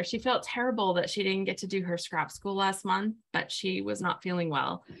with Sarah. She felt terrible that she didn't get to do her scrap school last month, but she was not feeling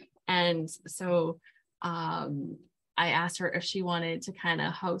well. And so I asked her if she wanted to kind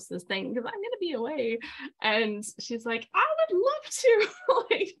of host this thing because I'm going to be away. And she's like, I would love to.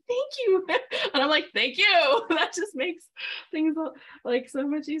 Like, thank you. And I'm like, thank you. That just makes things like so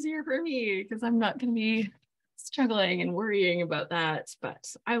much easier for me because I'm not going to be struggling and worrying about that. But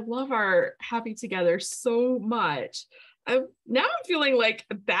I love our happy together so much. Now I'm feeling like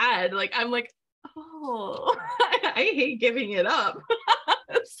bad. Like I'm like, oh, I hate giving it up.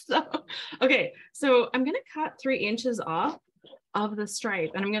 So, okay, so I'm gonna cut 3 inches off of the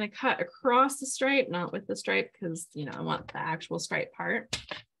stripe, and I'm gonna cut across the stripe, not with the stripe, because you know I want the actual stripe part.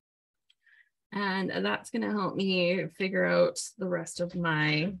 And that's gonna help me figure out the rest of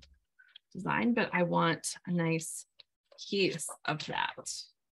my design, but I want a nice piece of that.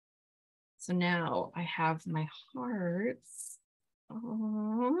 So now I have my hearts.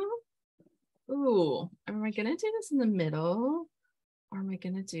 Oh. Ooh, am I gonna do this in the middle? Or am I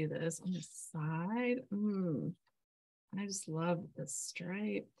gonna do this on the side? I just love this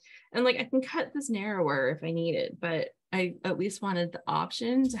stripe. And like I can cut this narrower if I need it, but I at least wanted the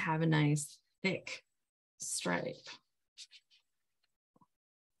option to have a nice thick stripe.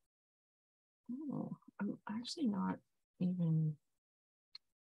 Oh, I'm actually not even.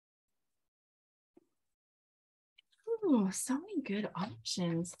 Oh, so many good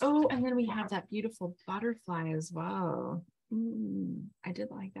options. Oh, and then we have that beautiful butterfly as well. I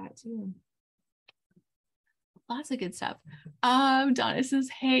did like that too. Lots of good stuff. Donna says,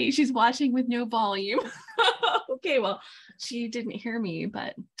 hey, she's watching with no volume. Okay, well, she didn't hear me,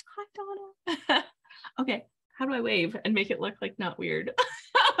 but hi, Donna. Okay, how do I wave and make it look like not weird?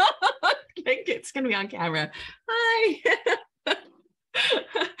 It's gonna be on camera. Hi.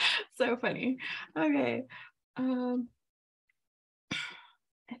 So funny. Okay. I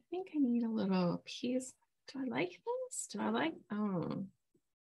think I need a little piece. Do I like this? Do I like, oh, I'm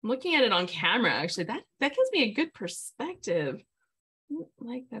looking at it on camera, actually. That gives me a good perspective. I don't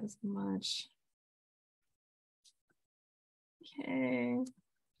like that as much. Okay.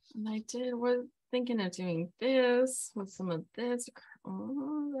 And I was thinking of doing this with some of this.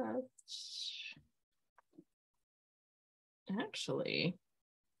 Oh, that's actually,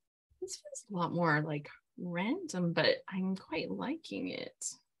 this feels a lot more like random, but I'm quite liking it.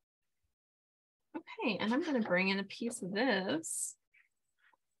 Okay, and I'm going to bring in a piece of this.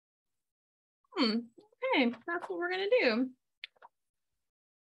 Okay, that's what we're gonna do.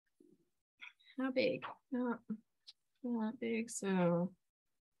 How big? Not big, so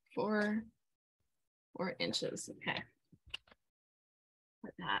 4 inches. Okay.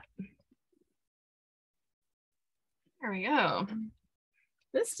 Like that. There we go.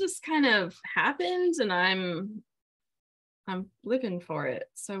 This just kind of happened and I'm living for it.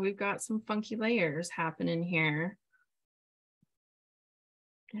 So we've got some funky layers happening here.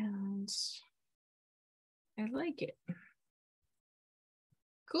 And I like it.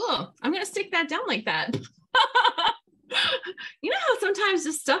 Cool. I'm gonna stick that down like that. You know how sometimes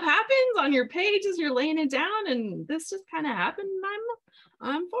just stuff happens on your page as you're laying it down, and this just kind of happened, and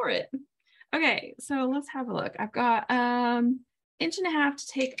I'm for it. Okay, so let's have a look. I've got 1.5 inches to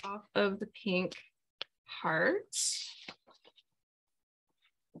take off of the pink heart.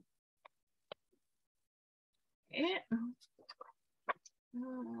 Okay.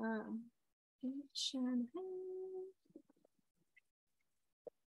 1.5 inches.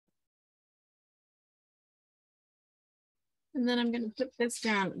 And then I'm going to put this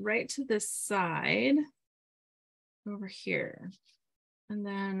down right to this side over here. And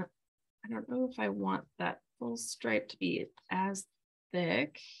then I don't know if I want that full stripe to be as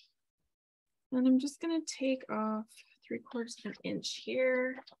thick. And I'm just going to take off 3/4 of an inch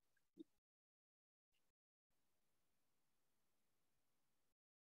here.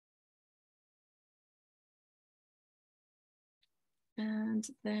 And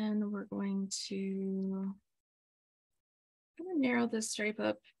then we're going to narrow this stripe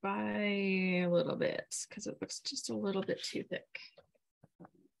up by a little bit because it looks just a little bit too thick.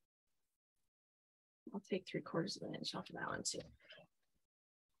 I'll take 3/4 of an inch off of that one too.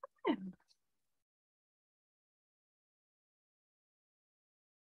 Okay.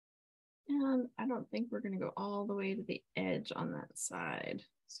 And I don't think we're going to go all the way to the edge on that side.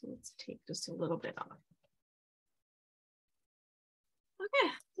 So let's take just a little bit off.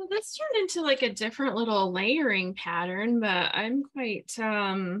 Okay, so this turned into like a different little layering pattern, but I'm quite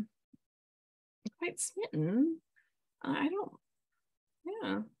smitten.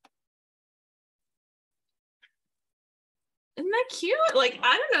 Yeah. Isn't that cute? Like,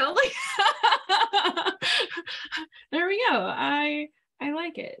 I don't know, like there we go. I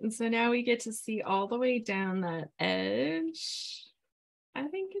like it. And so now we get to see all the way down that edge. I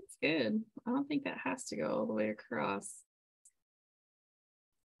think it's good. I don't think that has to go all the way across.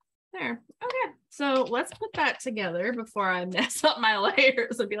 There. Okay, so let's put that together before I mess up my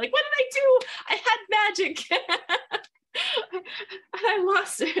layers and be like, what did I do? I had magic. I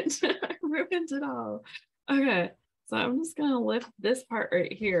lost it. I ruined it all. Okay, so I'm just gonna lift this part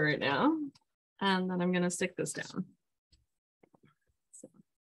right here right now, and then I'm gonna stick this down. So,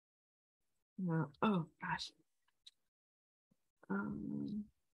 oh gosh.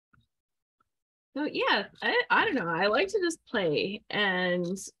 So yeah, I don't know. I like to just play, and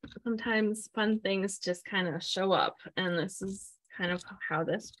sometimes fun things just kind of show up. And this is kind of how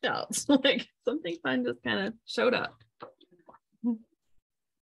this felt. Like something fun just kind of showed up.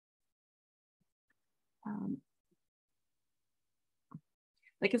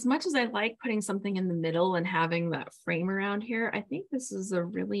 Like as much as I like putting something in the middle and having that frame around here, I think this is a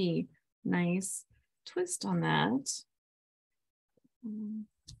really nice twist on that.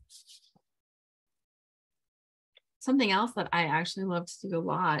 Something else that I actually love to do a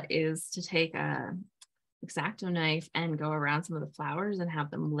lot is to take a X-Acto knife and go around some of the flowers and have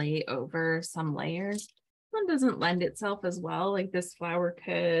them lay over some layers. One doesn't lend itself as well. Like this flower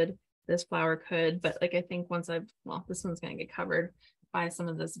could, but like I think once well, this one's gonna get covered by some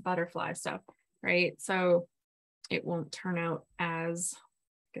of this butterfly stuff, right? So it won't turn out as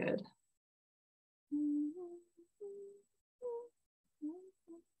good.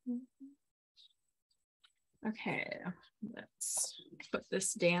 Okay, let's put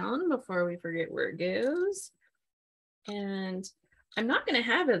this down before we forget where it goes. And I'm not going to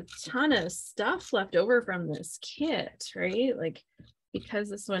have a ton of stuff left over from this kit, right? Like, because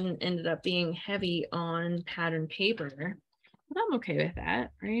this one ended up being heavy on pattern paper, but I'm okay with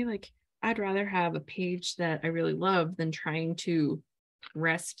that, right? Like, I'd rather have a page that I really love than trying to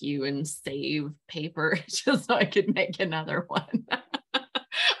rescue and save paper just so I could make another one.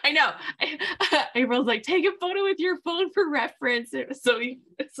 I know. April's like, take a photo with your phone for reference so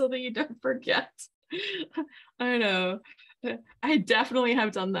that you don't forget. I know. I definitely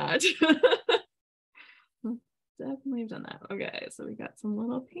have done that. Definitely have done that. Okay, so we got some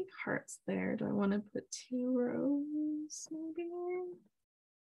little pink hearts there. Do I want to put 2 rows maybe?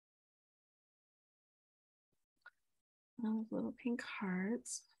 Little pink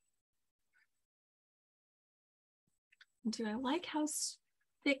hearts. Do I like how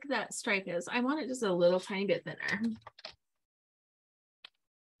thick that stripe is. I want it just a little tiny bit thinner.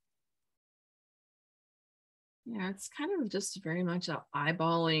 Yeah, it's kind of just very much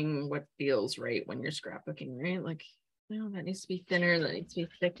eyeballing what feels right when you're scrapbooking, right? Like, no, that needs to be thinner, that needs to be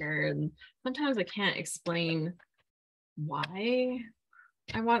thicker. And sometimes I can't explain why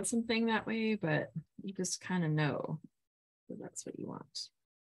I want something that way, but you just kind of know that that's what you want.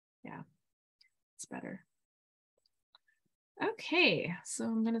 Yeah, it's better. Okay, so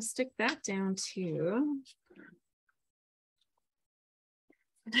I'm going to stick that down too.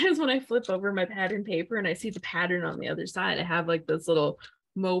 Sometimes when I flip over my pattern paper and I see the pattern on the other side, I have like this little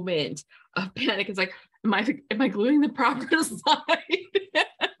moment of panic. It's like, am I gluing the proper side?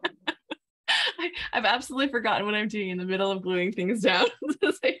 I've absolutely forgotten what I'm doing in the middle of gluing things down.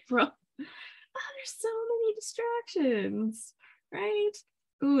 There's so many distractions, right?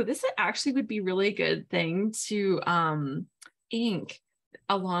 Ooh, this actually would be really a good thing to ink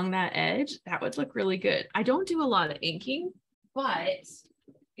along that edge. That would look really good. I don't do a lot of inking, but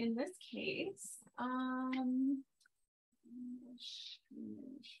in this case,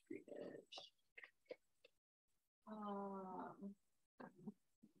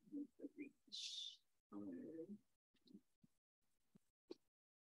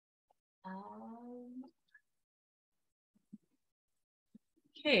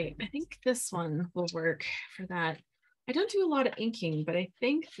 okay, I think this one will work for that. I don't do a lot of inking, but I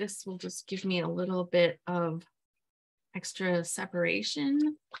think this will just give me a little bit of extra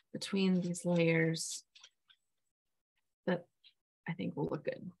separation between these layers that I think will look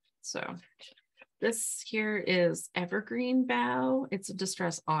good. So this here is Evergreen Bough. It's a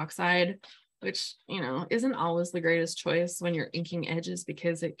distress oxide, which, you know, isn't always the greatest choice when you're inking edges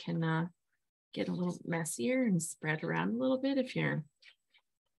because it can get a little messier and spread around a little bit if you're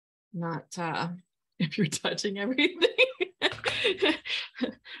not, if you're touching everything.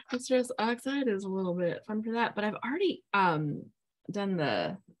 Distress oxide is a little bit fun for that, but I've already done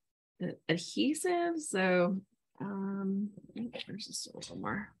the adhesive, so there's just a little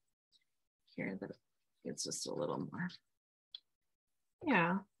more here that it's just a little more.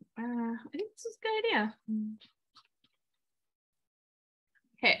 Yeah, I think this is a good idea.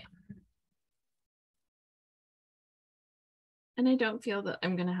 Okay. And I don't feel that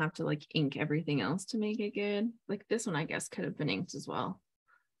I'm gonna have to like ink everything else to make it good. Like this one, I guess, could have been inked as well,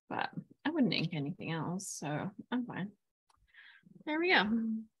 but I wouldn't ink anything else, so I'm fine. There we go.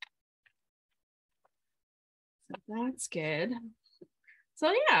 So that's good.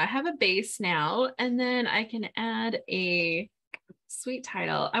 So yeah, I have a base now, and then I can add a sweet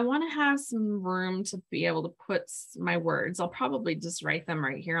title. I want to have some room to be able to put my words. I'll probably just write them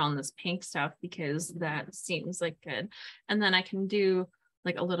right here on this pink stuff because that seems like good. And then I can do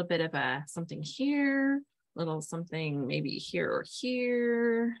like a little bit of a something here, little something maybe here or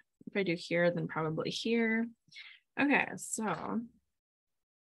here. If I do here, then probably here. Okay, so I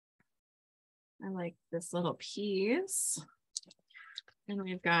like this little piece. And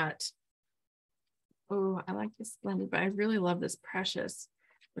we've got, oh, I like this splendid, but I really love this precious.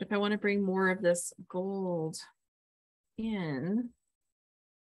 But if I want to bring more of this gold in,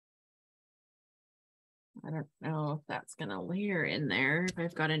 I don't know if that's going to layer in there, if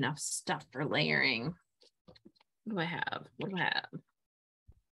I've got enough stuff for layering. What do I have? What do I have?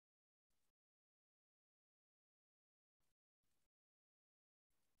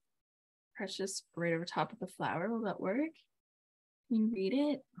 Precious right over top of the flower. Will that work? Can you read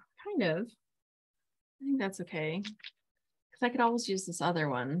it? Kind of. I think that's okay. Because I could always use this other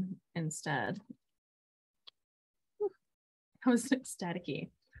one instead. I was ecstatic-y.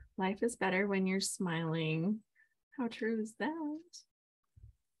 Life is better when you're smiling. How true is that?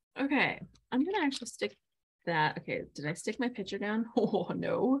 Okay, I'm gonna actually stick that. Okay, did I stick my picture down? Oh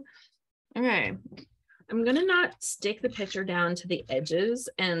no. Okay, I'm gonna not stick the picture down to the edges,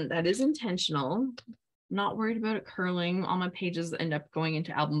 and that is intentional. I'm not worried about it curling. All my pages end up going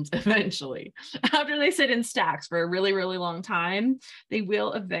into albums eventually. After they sit in stacks for a really, really long time, they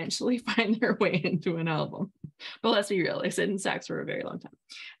will eventually find their way into an album. But let's be real, they sit in stacks for a very long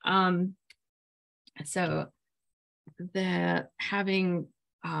time. So the having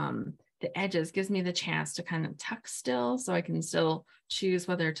the edges gives me the chance to kind of tuck still, so I can still choose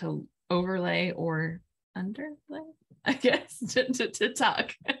whether to overlay or underlay, I guess, to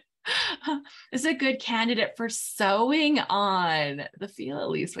tuck. It's a good candidate for sewing on. The feel, at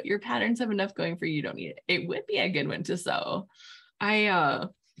least, but your patterns have enough going for you, you don't need it. It would be a good one to sew. I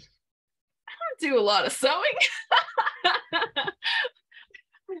don't do a lot of sewing.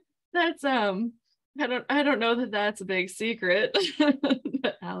 That's I don't know that that's a big secret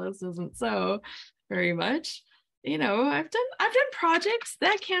that Alice doesn't sew very much. you know, I've done projects,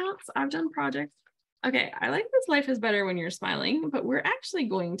 that counts. I've done projects. Okay, I like this life is better when you're smiling, but we're actually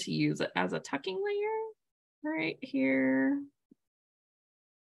going to use it as a tucking layer right here.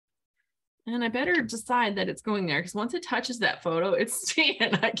 And I better decide that it's going there because once it touches that photo, it's staying.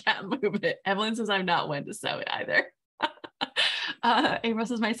 I can't move it. Evelyn says I'm not one to sew it either. April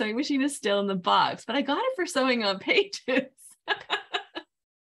says my sewing machine is still in the box, but I got it for sewing on pages.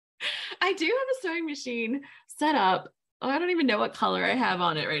 I do have a sewing machine set up. Oh, I don't even know what color I have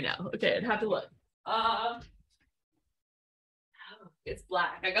on it right now. Okay, I'd have to look. It's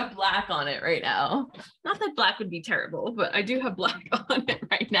black. I got black on it right now. Not that black would be terrible, but I do have black on it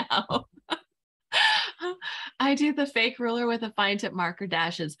right now. I do the fake ruler with a fine tip marker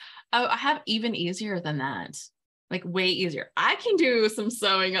dashes. Oh, I have even easier than that. Like way easier. I can do some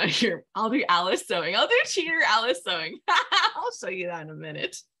sewing on here. I'll do Alice sewing. I'll do cheater Alice sewing. I'll show you that in a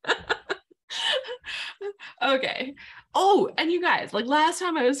minute. Okay. Oh, and you guys, like last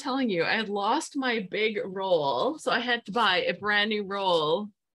time I was telling you, I had lost my big roll. So I had to buy a brand new roll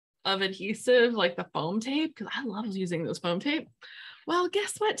of adhesive, like the foam tape, because I love using those foam tape. Well,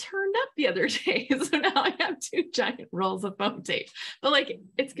 guess what turned up the other day? So now I have 2 giant rolls of foam tape, but like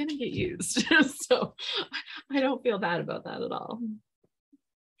it's going to get used. So I don't feel bad about that at all.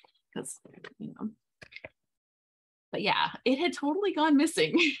 Because, you know, but yeah, it had totally gone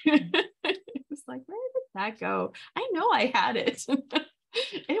missing. It was like, where did that go? I know I had it.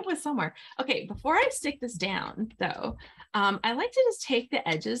 It was somewhere. Okay, before I stick this down though, I like to just take the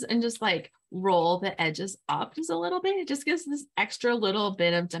edges and just like roll the edges up just a little bit. It just gives this extra little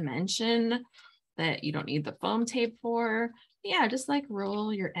bit of dimension that you don't need the foam tape for. Yeah, just like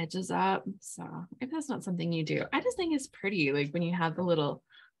roll your edges up. So if that's not something you do, I just think it's pretty, like when you have the little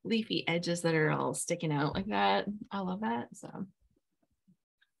leafy edges that are all sticking out like that. I love that. So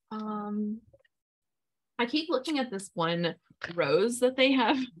I keep looking at this one rose that they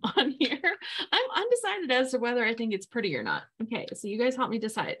have on here. I'm undecided as to whether I think it's pretty or not. Okay, so you guys help me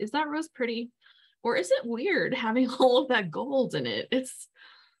decide. Is that rose pretty? Or is it weird having all of that gold in it? It's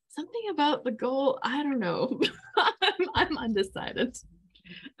something about the gold. I don't know. I'm undecided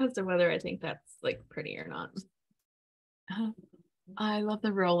as to whether I think that's like pretty or not. I love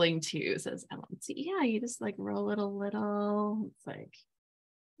the rolling too, says Ellen. See, yeah, you just like roll it a little. It's like,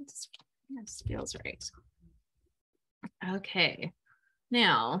 it just feels right. Okay,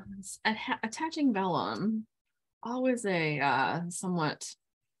 now attaching vellum, always a somewhat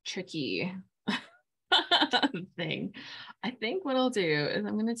tricky thing. I think what I'll do is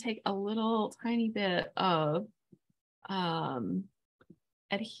I'm going to take a little tiny bit of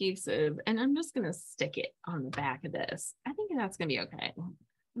adhesive and I'm just going to stick it on the back of this. I think that's going to be okay.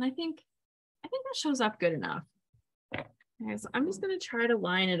 And I think that shows up good enough. Okay, so I'm just going to try to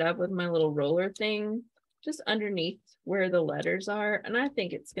line it up with my little roller thing just underneath where the letters are. And I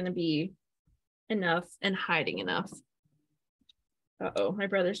think it's going to be enough and hiding enough. Uh-oh, my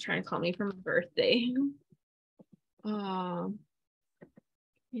brother's trying to call me for my birthday. Can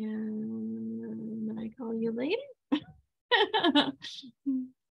I call you later?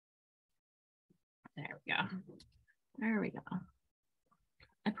 There we go. There we go.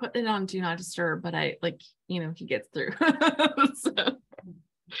 I put it on do not disturb, but I like, you know, he gets through. So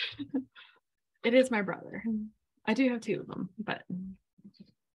it is my brother. I do have 2 of them, but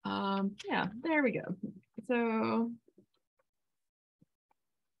yeah, there we go. So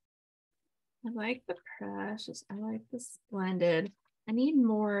I like the precious. I like the splendid. I need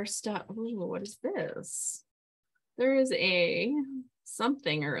more stuff. Ooh, what is this? There is a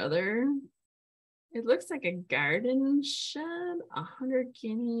something or other. It looks like a garden shed, 100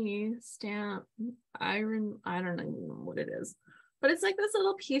 guinea stamp, iron. I don't even know what it is, but it's like this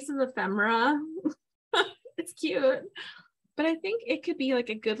little piece of ephemera. It's cute, but I think it could be like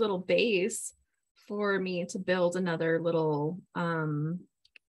a good little base for me to build another little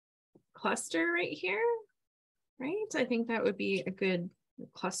cluster right here, right? I think that would be a good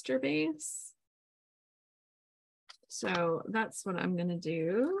cluster base. So that's what I'm gonna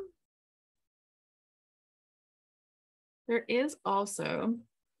do. There is also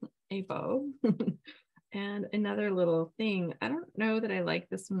a bow and another little thing. I don't know that I like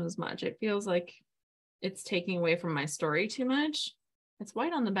this one as much. It feels like it's taking away from my story too much. It's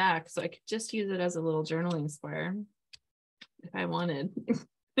white on the back, so I could just use it as a little journaling square if I wanted.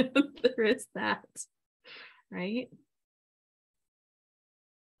 There is that, right?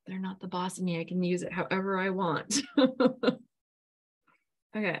 They're not the boss of me. I can use it however I want.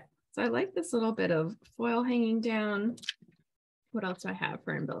 Okay, so I like this little bit of foil hanging down. What else do I have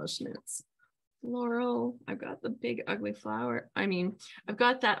for embellishments? Floral. I've got the big ugly flower. I mean, I've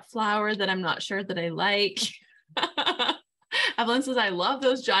got that flower that I'm not sure that I like. Evelyn says, I love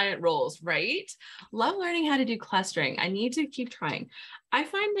those giant rolls, right? Love learning how to do clustering. I need to keep trying. I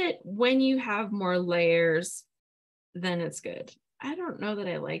find that when you have more layers, then it's good. I don't know that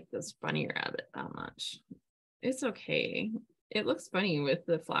I like this bunny rabbit that much. It's okay. It looks funny with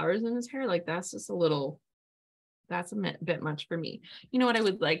the flowers in his hair. Like that's just a little, that's a bit much for me. You know what I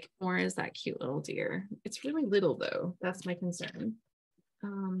would like more is that cute little deer. It's really little though. That's my concern.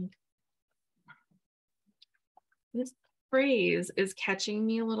 This phrase is catching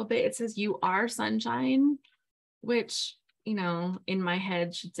me a little bit. It says, you are sunshine, which, you know, in my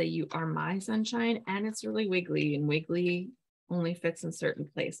head should say, you are my sunshine. And it's really wiggly, and wiggly only fits in certain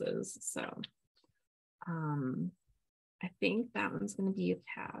places. So I think that one's going to be a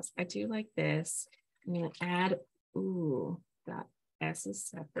pass. I do like this. I'm going to add, ooh, that S is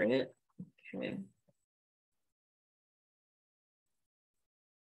separate. Okay.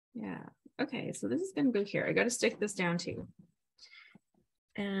 Yeah. Okay, so this is going to go here. I got to stick this down too.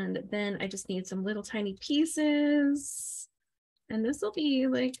 And then I just need some little tiny pieces. And this will be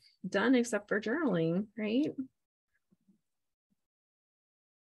like done except for journaling, right?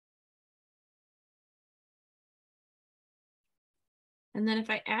 And then if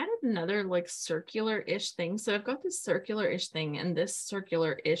I added another like circular-ish thing, so I've got this circular-ish thing and this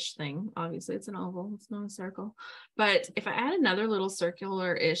circular-ish thing, obviously it's an oval, it's not a circle. But if I add another little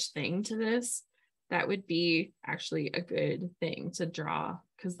circular-ish thing to this, that would be actually a good thing to draw,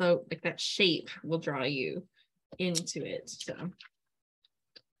 because though like that shape will draw you into it. So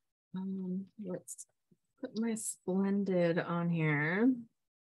let's put my Splendid on here.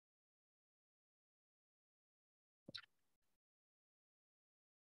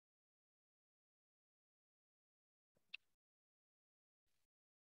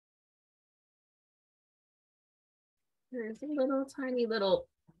 There's a little tiny little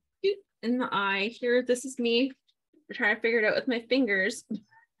in the eye here. This is me trying to figure it out with my fingers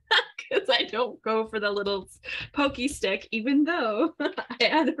because I don't go for the little pokey stick, even though I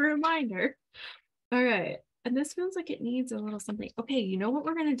had a reminder. All right. And this feels like it needs a little something. Okay, you know what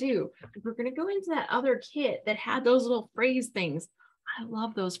we're going to do? We're going to go into that other kit that had those little phrase things. I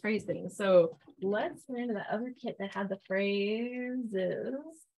love those phrase things. So let's go into that other kit that had the phrases.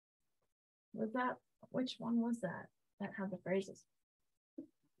 Was that, which one was that had the phrases?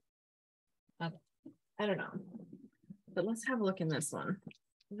 Okay. I don't know. But let's have a look in this one.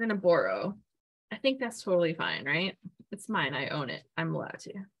 We're going to borrow. I think that's totally fine, right? It's mine. I own it. I'm allowed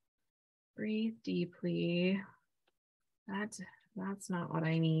to. Breathe deeply. That's not what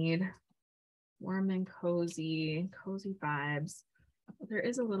I need. Warm and cozy vibes. There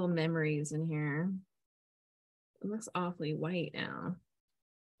is a little memories in here. It looks awfully white now.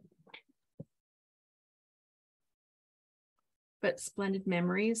 But splendid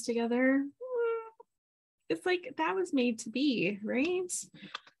memories together. It's like that was made to be, right?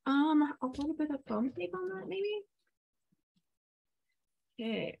 A little bit of foam tape on that, maybe.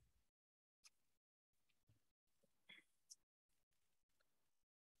 Okay.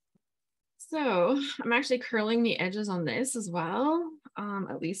 So I'm actually curling the edges on this as well,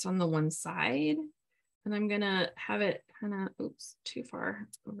 at least on the one side. And I'm gonna have it kind of, oops, too far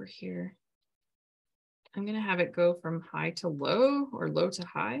over here. I'm gonna have it go from high to low, or low to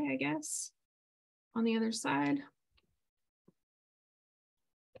high, I guess, on the other side.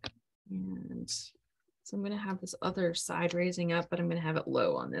 And so I'm gonna have this other side raising up, but I'm gonna have it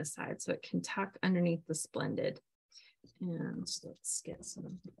low on this side so it can tuck underneath the Splendid. And let's get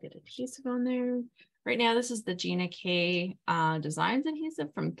some good adhesive on there. Right now, this is the Gina K Designs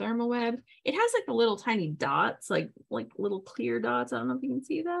adhesive from Thermoweb. It has like the little tiny dots, like little clear dots. I don't know if you can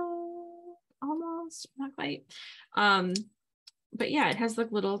see that. Almost, not quite. But yeah, it has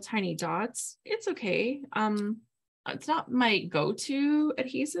like little tiny dots. It's okay. It's not my go-to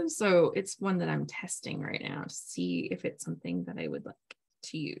adhesive, so it's one that I'm testing right now to see if it's something that I would like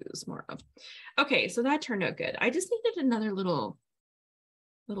to use more of. Okay, so that turned out good. I just needed another little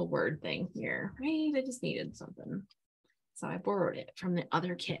word thing here, right? I just needed something. So I borrowed it from the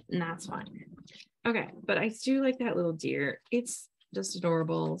other kit, and that's fine. Okay, but I do like that little deer. It's just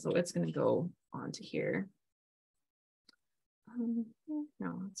adorable, so it's gonna go onto here.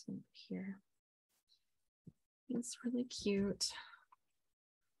 No, it's gonna be here. It's really cute.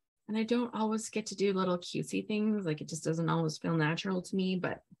 And I don't always get to do little cutesy things. Like it just doesn't always feel natural to me,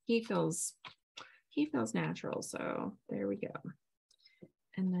 but he feels natural. So there we go.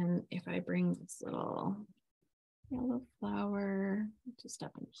 And then if I bring this little yellow flower just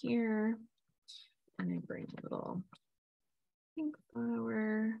up in here, and I bring a little pink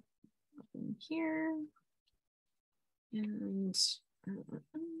flower up in here, and that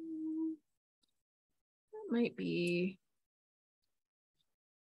might be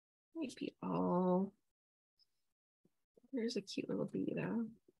all. There's a cute little bee though.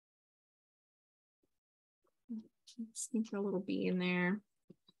 Sneak a little bee in there.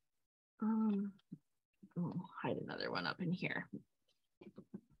 I'll hide another one up in here.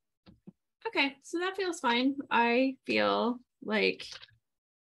 Okay, so that feels fine. I feel like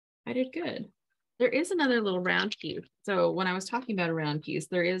I did good. There is another little round piece. So when I was talking about a round piece,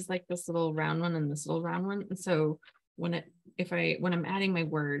 there is like this little round one and this little round one. And so when I'm adding my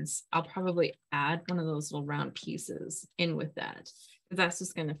words, I'll probably add one of those little round pieces in with that, because that's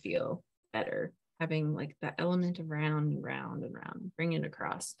just going to feel better, having like that element of round and round and round, bring it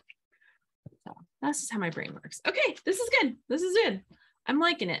across. So that's just how my brain works. Okay, this is good. This is good. I'm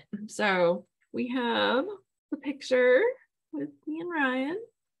liking it. So we have the picture with me and Ryan,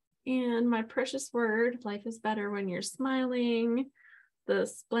 and my precious word, life is better when you're smiling, the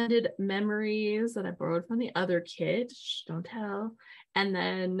splendid memories that I borrowed from the other kid, shh, don't tell. And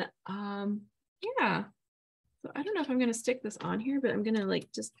then, yeah. So I don't know if I'm going to stick this on here, but I'm going to like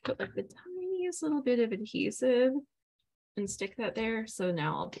just put like the tiniest little bit of adhesive and stick that there. So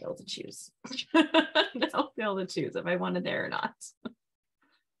now I'll be able to choose. I'll be able to choose if I want it there or not.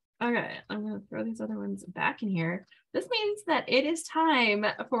 Okay, I'm going to throw these other ones back in here. This means that it is time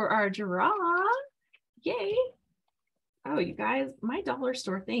for our draw. Yay. Oh, you guys, my dollar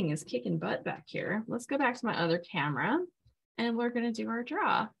store thing is kicking butt back here. Let's go back to my other camera and we're going to do our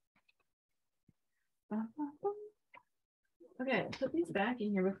draw. Okay, put these back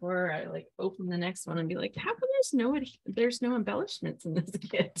in here before I like open the next one and be like, how come there's no embellishments in this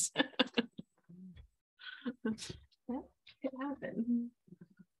kit? That could happen.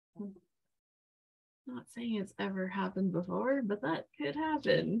 Not saying it's ever happened before, but that could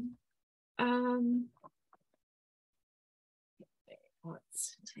happen.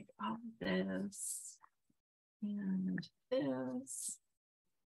 Let's take off this and this.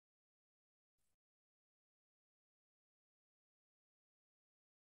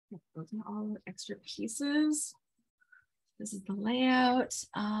 Those are all the extra pieces. This is the layout.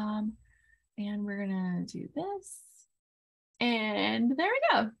 And we're gonna do this. And there we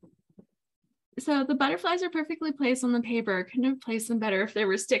go. So the butterflies are perfectly placed on the paper. Couldn't have placed them better if there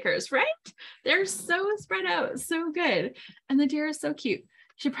were stickers, right? They're so spread out, so good. And the deer is so cute.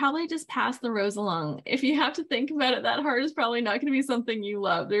 Should probably just pass the rose along. If you have to think about it that hard, it's probably not going to be something you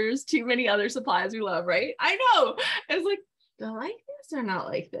love. There's too many other supplies we love, right? I know. It's like, do I like this or not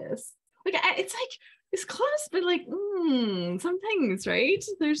like this? Like, it's like, it's close, but like, some things, right?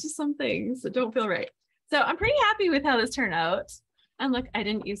 There's just some things that don't feel right. So I'm pretty happy with how this turned out. And look, I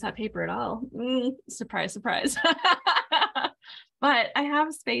didn't use that paper at all. Surprise, surprise. But I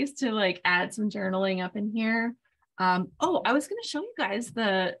have space to like add some journaling up in here. Oh, I was going to show you guys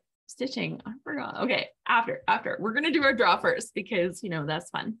the stitching. I forgot. Okay, after we're going to do our draw first because, you know,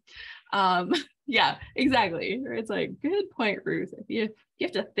 that's fun. Yeah, exactly. It's like, good point, Ruth. If you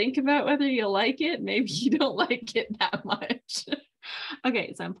have to think about whether you like it, maybe you don't like it that much.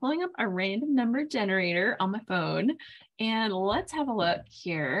 Okay, so I'm pulling up a random number generator on my phone and let's have a look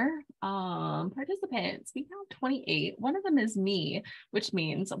here. Participants, we have 28. One of them is me, which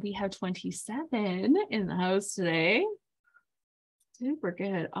means we have 27 in the house today. Super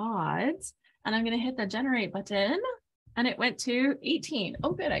good odds. And I'm going to hit the generate button and it went to 18.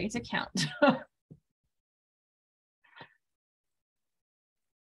 Oh, good, I get to count.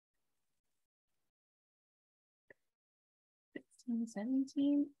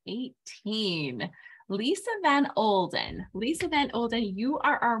 17, 18. Lisa Van Olden. Lisa Van Olden, you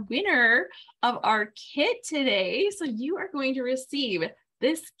are our winner of our kit today. So you are going to receive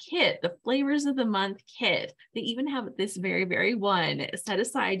this kit, the Flavors of the Month kit. They even have this very, very one set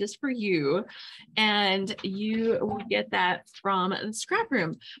aside just for you. And you will get that from the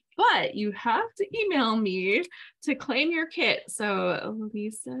ScrapRoom. But you have to email me to claim your kit. So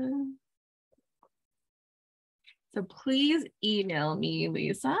Lisa... So please email me,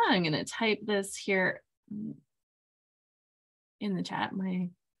 Lisa. I'm going to type this here in the chat. My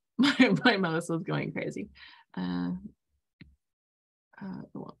mouse was going crazy. I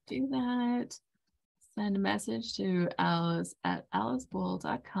won't do that. Send a message to Alice at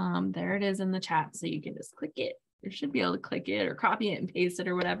alicebowl.com. There it is in the chat. So you can just click it. You should be able to click it or copy it and paste it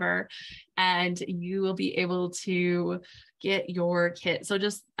or whatever. And you will be able to get your kit. So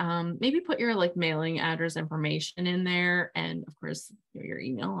just maybe put your like mailing address information in there. And of course, your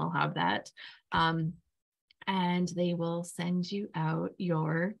email, I'll have that. And they will send you out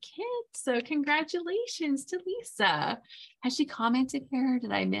your kit. So congratulations to Lisa. Has she commented here?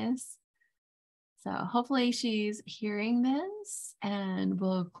 Did I miss? So hopefully she's hearing this and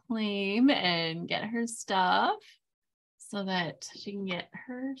will claim and get her stuff so that she can get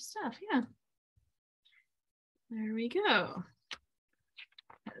her stuff. Yeah. There we go.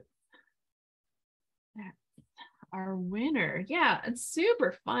 That's our winner. Yeah, it's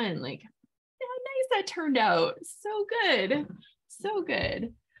super fun. Like, how nice that turned out. So good. So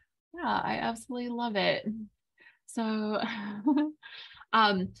good. Yeah, I absolutely love it. So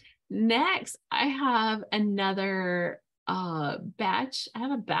next I have another batch. I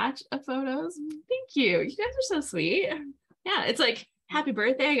have a batch of photos. Thank you. You guys are so sweet. Yeah, it's like happy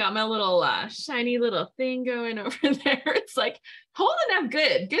birthday. I got my little shiny little thing going over there. It's like holding up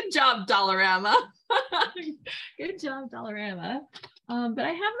good. Good job, Dollarama. Good job, Dollarama. But I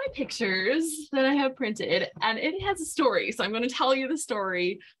have my pictures that I have printed, and it has a story. So I'm going to tell you the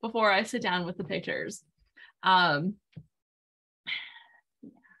story before I sit down with the pictures.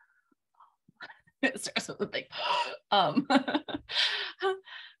 It starts with a thing.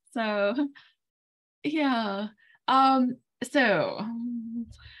 So yeah. So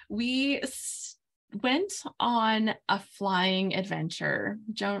we went on a flying adventure.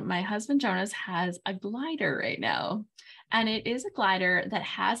 My husband Jonas has a glider right now, and it is a glider that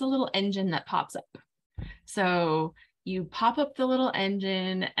has a little engine that pops up. So you pop up the little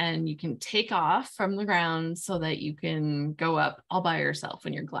engine and you can take off from the ground so that you can go up all by yourself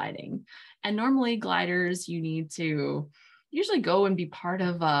when you're gliding. And normally gliders, you need to usually go and be part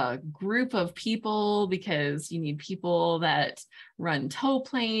of a group of people, because you need people that run tow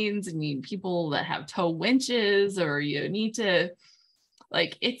planes and you need people that have tow winches, or you need to,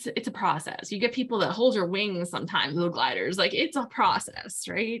 like, it's a process. You get people that hold your wings sometimes with gliders. Like, it's a process,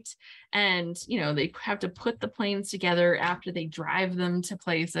 right? And they have to put the planes together after they drive them to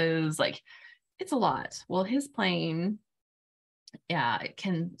places. Like, it's a lot. Well, his plane, yeah, it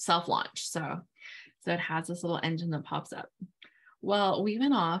can self-launch. So it has this little engine that pops up. Well, we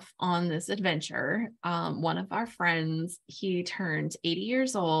went off on this adventure. One of our friends, he turned 80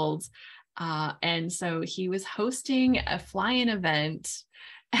 years old. And so he was hosting a fly-in event.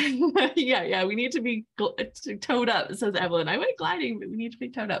 Yeah, we need to be towed up, says Evelyn. I went gliding, but we need to be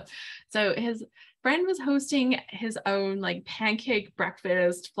towed up. So his friend was hosting his own like pancake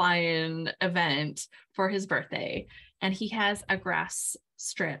breakfast fly-in event for his birthday. And he has a grass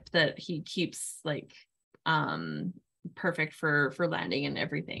strip that he keeps like perfect for landing and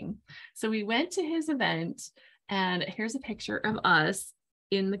everything. So we went to his event, and here's a picture of us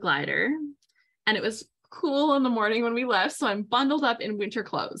in the glider, and it was cool in the morning when we left. So I'm bundled up in winter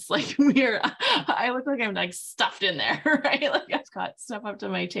clothes. Like, I look like I'm like stuffed in there, right? Like, I've got stuff up to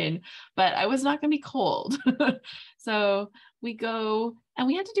my chin, but I was not going to be cold. So we go, and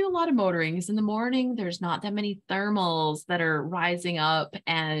we had to do a lot of motoring, because in the morning there's not that many thermals that are rising up,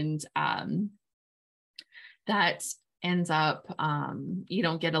 and that ends up you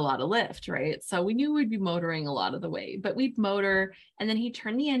don't get a lot of lift, right? So we knew we'd be motoring a lot of the way, but we'd motor, and then he'd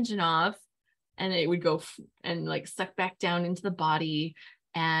turn the engine off, and it would go and like suck back down into the body,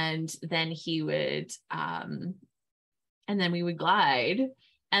 and then he would and then we would glide.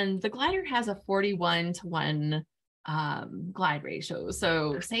 And the glider has a 41-to-1 glide ratio.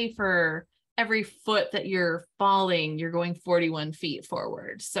 So say for every foot that you're falling, you're going 41 feet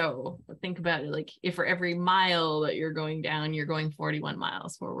forward. So think about it, like if for every mile that you're going down, you're going 41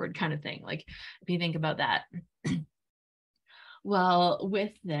 miles forward, kind of thing. Like, if you think about that. Well,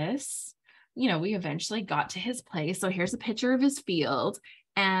 with this, we eventually got to his place. So here's a picture of his field,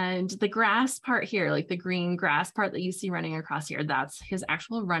 and the grass part here, like the green grass part that you see running across here, that's his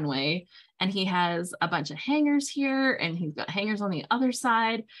actual runway. And he has a bunch of hangers here, and he's got hangers on the other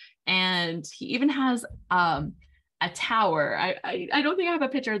side. And he even has a tower. I don't think I have a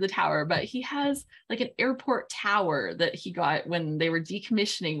picture of the tower, but he has like an airport tower that he got when they were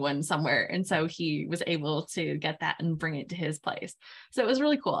decommissioning one somewhere. And so he was able to get that and bring it to his place. So it was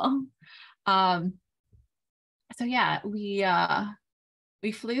really cool. So yeah,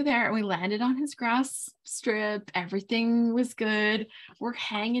 we flew there and we landed on his grass strip. Everything was good. We're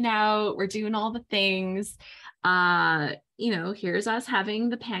hanging out. We're doing all the things. Here's us having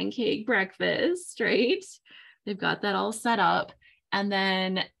the pancake breakfast, right? They've got that all set up. And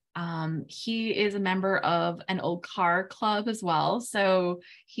then he is a member of an old car club as well. So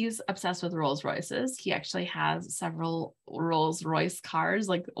he's obsessed with Rolls Royces. He actually has several Rolls Royce cars,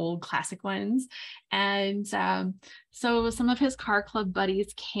 like old classic ones. And so some of his car club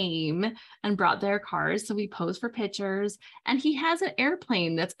buddies came and brought their cars. So we posed for pictures, and he has an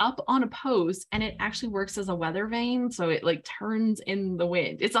airplane that's up on a post, and it actually works as a weather vane. So it like turns in the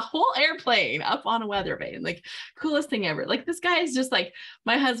wind. It's a whole airplane up on a weather vane, like coolest thing ever. Like this guy is just like,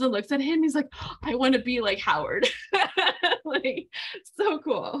 my husband looks at him, he's like, I want to be like Howard. Like, so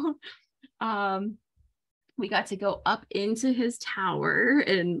cool. We got to go up into his tower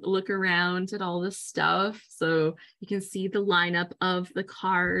and look around at all this stuff. So you can see the lineup of the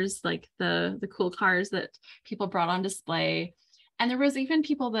cars, like the cool cars that people brought on display. And there was even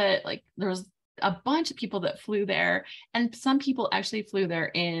people that, like, there was a bunch of people that flew there, and some people actually flew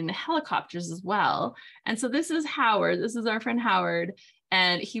there in helicopters as well. And so this is Howard, this is our friend Howard,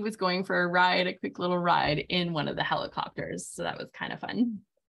 and he was going for a ride, a quick little ride in one of the helicopters. So that was kind of fun.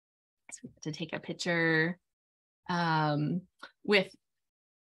 So we had to take a picture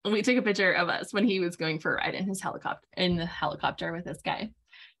we took a picture of us when he was going for a ride in his helicopter with this guy.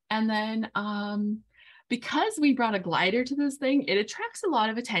 And then because we brought a glider to this thing, it attracts a lot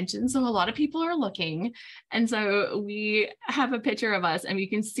of attention. So a lot of people are looking. And so we have a picture of us, and you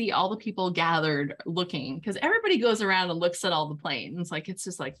can see all the people gathered looking, because everybody goes around and looks at all the planes. Like, it's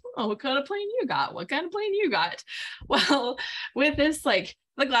just like, oh, what kind of plane you got? What kind of plane you got? Well, with this, like,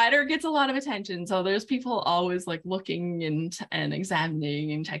 the glider gets a lot of attention. So there's people always like looking and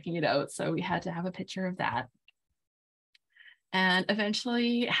examining and checking it out. So we had to have a picture of that. And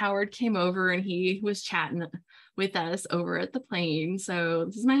eventually Howard came over and he was chatting with us over at the plane. So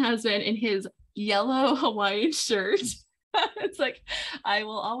this is my husband in his yellow Hawaiian shirt. It's like, I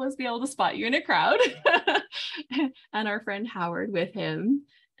will always be able to spot you in a crowd. And our friend Howard with him.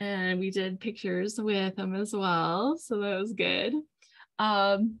 And we did pictures with him as well. So that was good.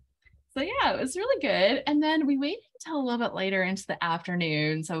 So yeah, it was really good. And then we waited until a little bit later into the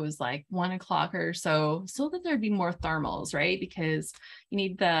afternoon. So it was like 1 o'clock or so that there'd be more thermals, right? Because you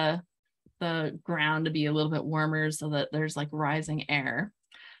need the ground to be a little bit warmer so that there's like rising air.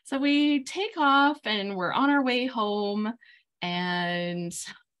 So we take off and we're on our way home, and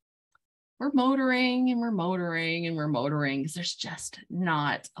we're motoring because there's just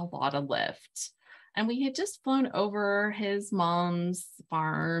not a lot of lift. And we had just flown over his mom's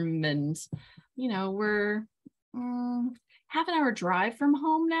farm, and, you know, we're half an hour drive from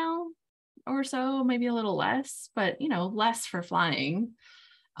home now or so, maybe a little less, but, you know, less for flying.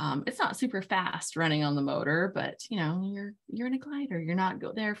 It's not super fast running on the motor, but, you know, you're in a glider. You're not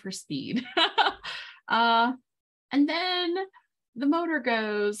there for speed. And then the motor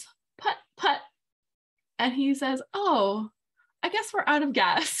goes put, put. And he says, oh, I guess we're out of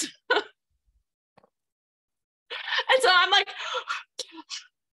gas. And so I'm like,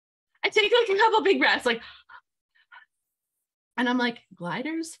 I take like a couple big breaths, like, and I'm like,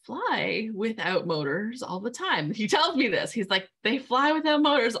 gliders fly without motors all the time. He tells me this. He's like, they fly without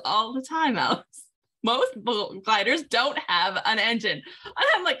motors all the time, Alex. Most gliders don't have an engine. And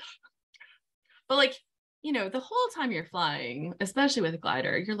I'm like, but like, you know, the whole time you're flying, especially with a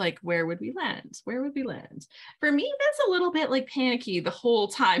glider, you're like, where would we land? Where would we land? For me, that's a little bit like panicky the whole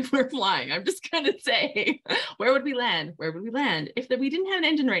time we're flying. I'm just gonna say, where would we land? Where would we land? If we didn't have an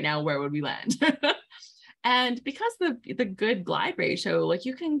engine right now, where would we land? And because the good glide ratio, like,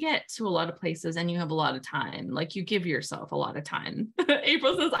 you can get to a lot of places and you have a lot of time. Like, you give yourself a lot of time.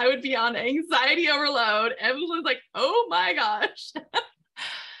 April says I would be on anxiety overload. Evelyn's like, oh my gosh.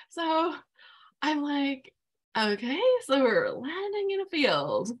 So I'm like, okay, so we're landing in a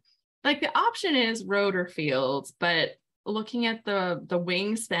field. Like, the option is road or field, but looking at the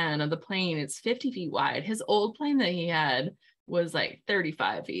wingspan of the plane, it's 50 feet wide. His old plane that he had was like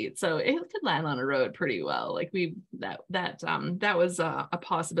 35 feet. So it could land on a road pretty well. Like, that was a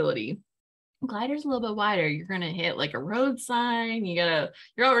possibility. Glider's a little bit wider. You're going to hit like a road sign. You're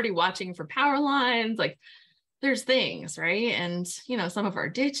already watching for power lines. Like, there's things, right? And, you know, some of our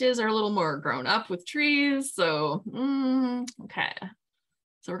ditches are a little more grown up with trees. So, okay.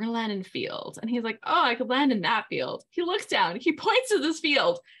 So we're going to land in a field. And he's like, oh, I could land in that field. He looks down, he points to this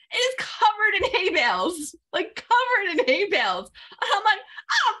field. It is covered in hay bales, like covered in hay bales. And I'm like,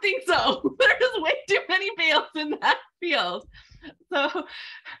 I don't think so. There's way too many bales in that field. So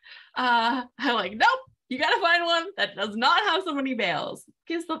I'm like, nope, you got to find one that does not have so many bales.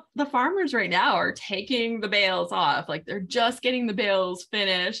 Because the farmers right now are taking the bales off. Like, they're just getting the bales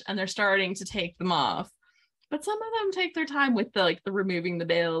finished and they're starting to take them off. But some of them take their time with the removing the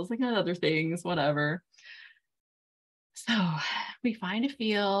bales, like other things, whatever. So we find a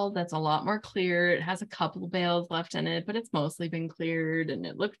field that's a lot more clear. It has a couple of bales left in it, but it's mostly been cleared and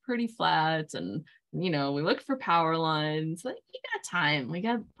it looked pretty flat. And, we looked for power lines. Like, we got time. We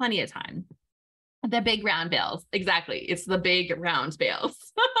got plenty of time. The big round bales. Exactly. It's the big round bales.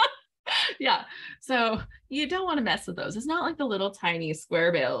 Yeah. So you don't want to mess with those. It's not like the little tiny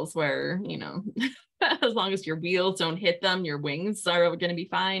square bales where, as long as your wheels don't hit them, your wings are going to be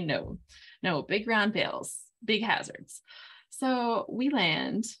fine. No, big round bales, big hazards. So we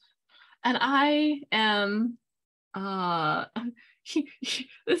land and I am,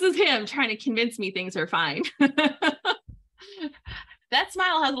 this is him trying to convince me things are fine. That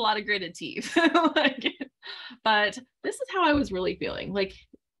smile has a lot of gritted teeth. But this is how I was really feeling. Like,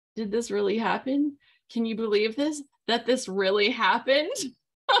 did this really happen? Can you believe this? That this really happened?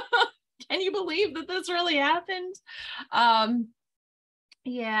 Can you believe that this really happened?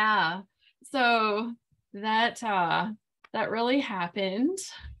 Yeah. So that really happened.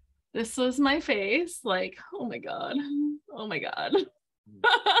 This was my face, like, oh my God. Oh my God.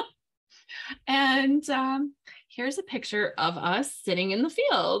 And here's a picture of us sitting in the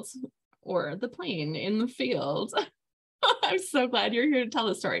field, or the plane in the field. I'm so glad you're here to tell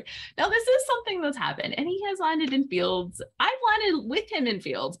the story. Now, this is something that's happened, and he has landed in fields. I've landed with him in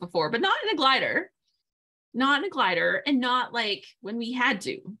fields before, but not in a glider, and not like when we had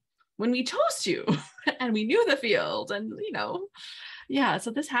to, when we chose to, and we knew the field, and yeah.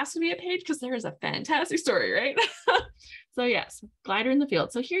 So this has to be a page because there is a fantastic story, right? So yes, glider in the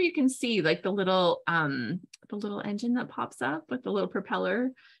field. So here you can see like the little engine that pops up with the little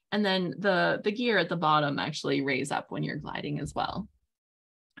propeller, and then the gear at the bottom actually raise up when you're gliding as well.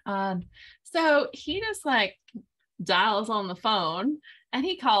 So he just like dials on the phone and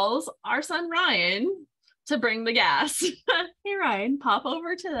he calls our son Ryan to bring the gas. Hey Ryan, pop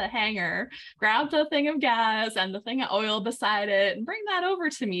over to the hangar, grab the thing of gas and the thing of oil beside it, and bring that over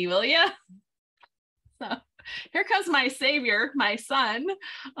to me, will you? So here comes my savior, my son.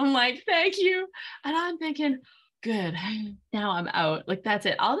 I'm like, thank you. And I'm thinking, good, now I'm out. Like, that's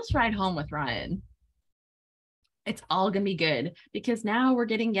it. I'll just ride home with Ryan. It's all gonna be good because now we're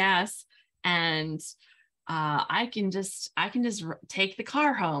getting gas, and I can just take the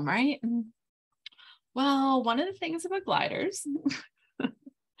car home, right? Well, one of the things about gliders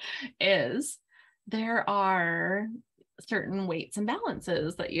is there are certain weights and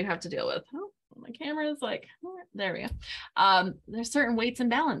balances that you have to deal with. Oh, my camera is like, there we go. There's certain weights and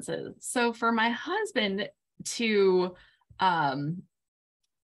balances. So for my husband to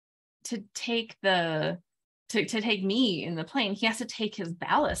take me in the plane, he has to take his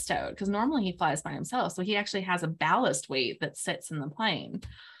ballast out because normally he flies by himself. So he actually has a ballast weight that sits in the plane.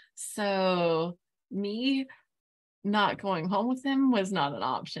 So me not going home with him was not an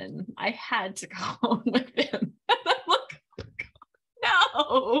option. I had to go home with him. And I'm like,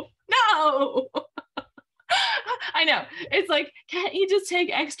 no. I know. It's like, can't you just take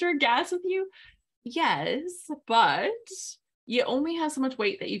extra gas with you? Yes, but you only have so much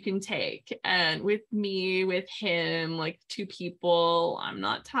weight that you can take. And with me, with him, like two people, I'm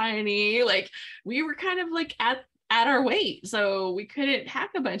not tiny. Like, we were kind of like at our weight. So we couldn't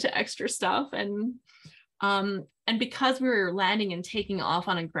hack a bunch of extra stuff. And because we were landing and taking off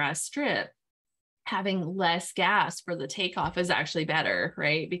on a grass strip, having less gas for the takeoff is actually better,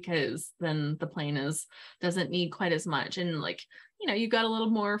 right? Because then the plane doesn't need quite as much. And like, you got a little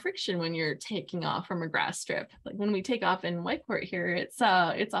more friction when you're taking off from a grass strip. Like when we take off in Whiteport here, it's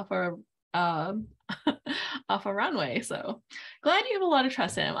off a off a runway. So glad you have a lot of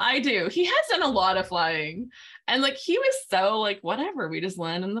trust in him. I do. He has done a lot of flying, and like he was so like, whatever, we just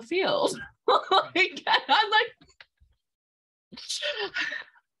land in the field. Like, I'm like,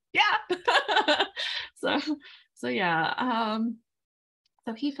 yeah. so yeah.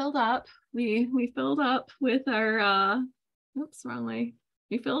 So he filled up. We filled up with our oops, wrong way.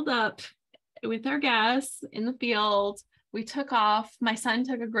 We filled up with our gas in the field. We took off. My son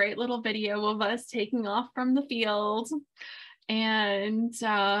took a great little video of us taking off from the field. And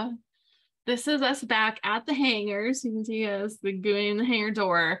this is us back at the hangars. You can see us going in the hangar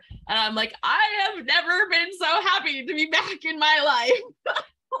door. And I'm like, I have never been so happy to be back in my life.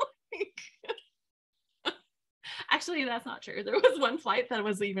 Actually, that's not true. There was one flight that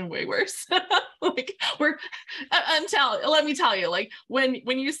was even way worse. Like let me tell you, like when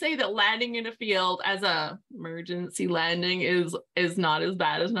you say that landing in a field as a emergency landing is not as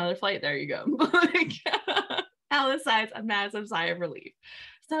bad as another flight, there you go. Like, Alice sighs a massive sigh of relief.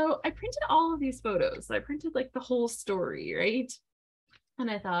 So I printed all of these photos. So I printed like the whole story, right?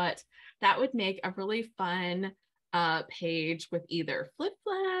 And I thought that would make a really fun page with either flip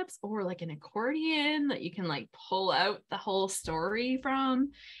flaps or like an accordion that you can like pull out the whole story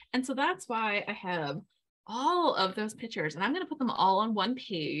from. And so that's why I have all of those pictures, and I'm going to put them all on one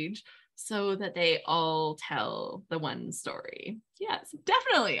page so that they all tell the one story. Yes,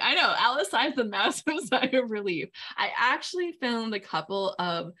 definitely. I know. Alice sighed the massive sigh of relief. I actually filmed a couple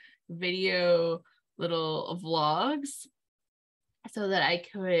of video little vlogs so that I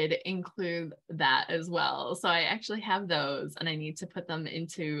could include that as well. So I actually have those, and I need to put them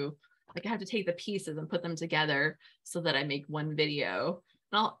into, like, I have to take the pieces and put them together so that I make one video.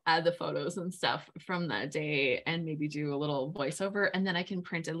 And I'll add the photos and stuff from that day and maybe do a little voiceover, and then I can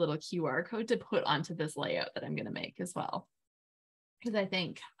print a little QR code to put onto this layout that I'm going to make as well. Because I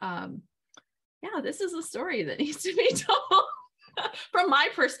think, yeah, this is a story that needs to be told from my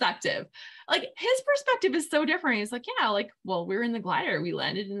perspective. Like, his perspective is so different. He's like, yeah, like, well, we're in the glider. We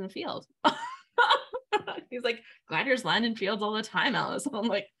landed in the field. He's like, gliders land in fields all the time, Alice. I'm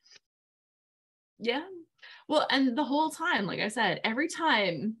like, yeah. Well, and the whole time, like I said, every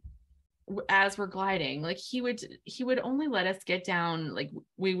time as we're gliding, like he would only let us get down, like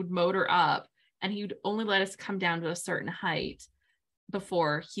we would motor up, and he would only let us come down to a certain height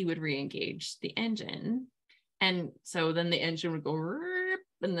before he would re-engage the engine. And so then the engine would go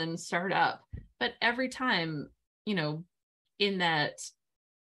and then start up. But every time, you know, in that,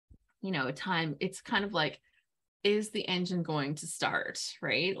 you know, time, it's kind of like, is the engine going to start,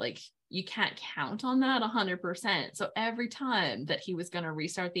 right? Like, you can't count on that 100%. So every time that he was going to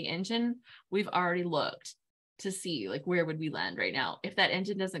restart the engine, we've already looked to see, like, where would we land right now? If that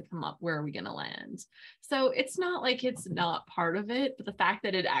engine doesn't come up, where are we going to land? So it's not like it's not part of it, but the fact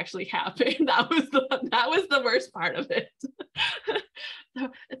that it actually happened, that was the worst part of it. So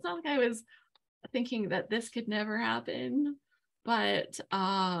it's not like I was thinking that this could never happen, but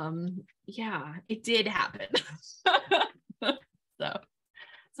yeah, it did happen.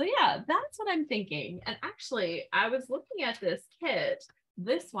 So yeah, that's what I'm thinking. And actually, I was looking at this kit,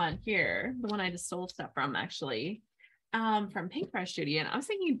 this one here, the one I just stole stuff from, actually, from Paintbrush Studio, and I was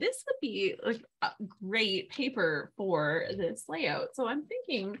thinking this would be like a great paper for this layout. So I'm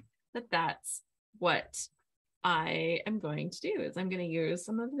thinking that that's what I am going to do, is I'm going to use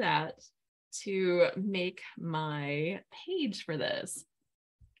some of that to make my page for this.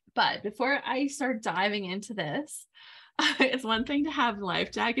 But before I start diving into this, it's one thing to have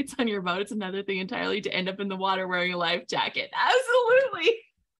life jackets on your boat. It's another thing entirely to end up in the water wearing a life jacket. Absolutely.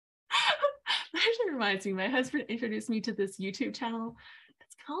 That actually reminds me, my husband introduced me to this YouTube channel.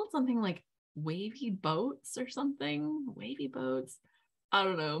 It's called something like Wavy Boats or something. Wavy Boats. I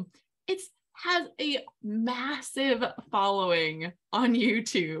don't know. It has a massive following on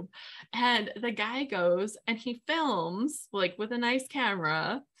YouTube. And the guy goes and he films, like, with a nice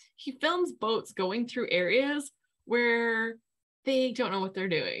camera. He films boats going through areas where they don't know what they're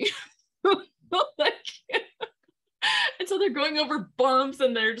doing. Like, and so they're going over bumps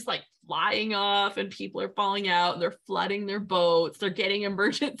and they're just like flying off, and people are falling out, and they're flooding their boats, they're getting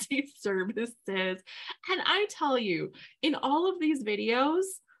emergency services. And I tell you, in all of these videos,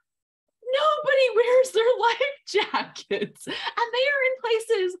 nobody wears their life jackets, and they are in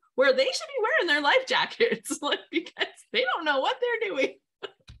places where they should be wearing their life jackets, like, because they don't know what they're doing.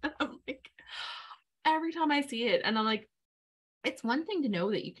 I'm like, every time I see it, and I'm like, it's one thing to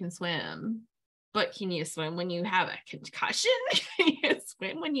know that you can swim, but can you swim when you have a concussion? Can you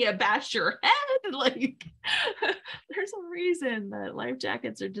swim when you bash your head? Like, there's a reason that life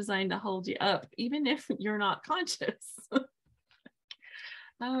jackets are designed to hold you up, even if you're not conscious.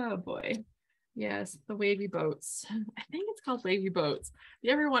 Oh boy. Yes, the Wavy Boats. I think it's called Wavy Boats. If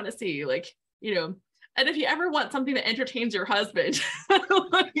you ever want to see, like, you know, and if you ever want something that entertains your husband,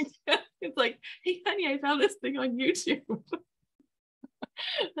 like, it's like, hey, honey, I found this thing on YouTube.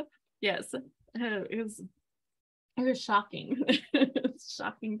 Yes, it was shocking. It's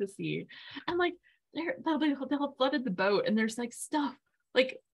shocking to see. And like, they'll flooded the boat, and there's like stuff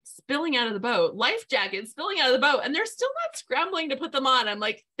like spilling out of the boat, life jackets spilling out of the boat, and they're still not scrambling to put them on. I'm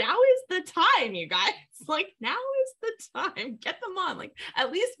like, now is the time, you guys. Like, now is the time. Get them on. Like,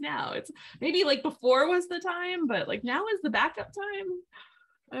 at least now. It's maybe like before was the time, but like now is the backup time.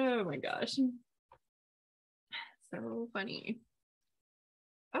 Oh my gosh. So funny.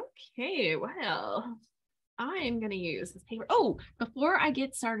 Okay, well, I'm gonna use this paper. Oh, before I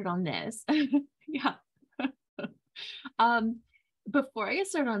get started on this, yeah. Before I get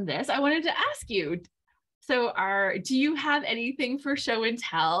started on this, I wanted to ask you, So do you have anything for show and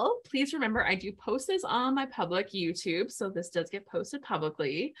tell? Please remember, I do post this on my public YouTube, so this does get posted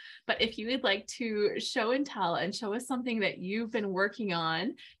publicly. But if you would like to show and tell and show us something that you've been working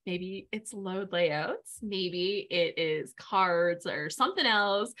on, maybe it's load layouts, maybe it is cards or something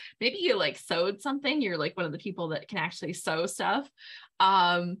else. Maybe you like sewed something. You're like one of the people that can actually sew stuff.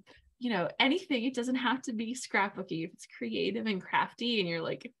 Anything. It doesn't have to be scrapbooky. If it's creative and crafty and you're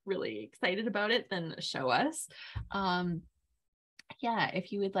like really excited about it, then show us.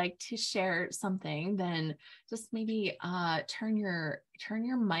 If you would like to share something, then just maybe turn your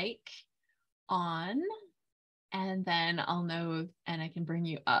mic on, and then I'll know and I can bring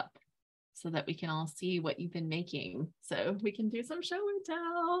you up so that we can all see what you've been making, so we can do some show and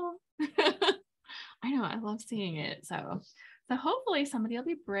tell. I know, I love seeing it. So hopefully somebody will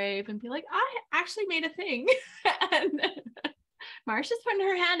be brave and be like, I actually made a thing. And Marsha's putting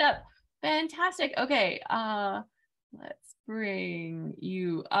her hand up. Fantastic. Okay, let's bring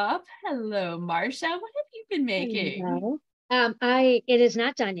you up. Hello, Marsha. What have you been making? Hello. It is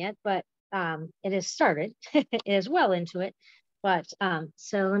not done yet, but it has started. It is well into it. But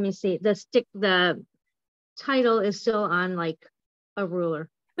so let me see. The title is still on like a ruler,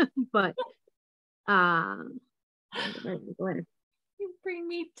 but you bring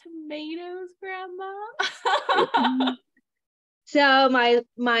me tomatoes, Grandma. So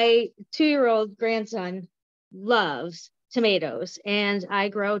my 2-year-old grandson loves tomatoes, and I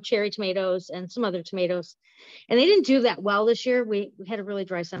grow cherry tomatoes and some other tomatoes, and they didn't do that well this year. We had a really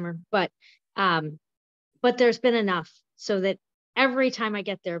dry summer, but there's been enough so that every time I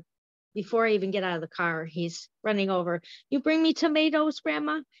get there, before I even get out of the car, he's running over. You bring me tomatoes,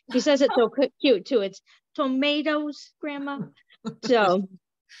 Grandma? He says it so cute too. It's tomatoes, Grandma. So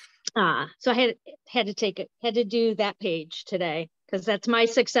so I had to do that page today, because that's my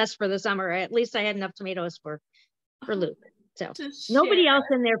success for the summer. At least I had enough tomatoes for Luke. So nobody else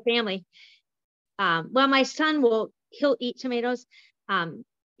in their family. Well, my son he'll eat tomatoes.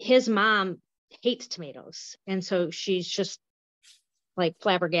 His mom hates tomatoes, and so she's just like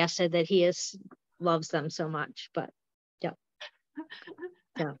flabbergasted that he loves them so much. But yeah.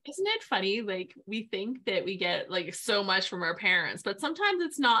 Isn't it funny? Like, we think that we get like so much from our parents, but sometimes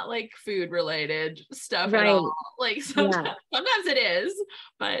it's not like food related stuff at all. Like sometimes it is,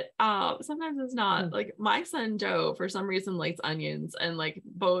 but sometimes it's not. Like my son Joe, for some reason, likes onions, and like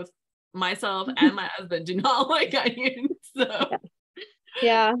both myself and my husband do not like onions. So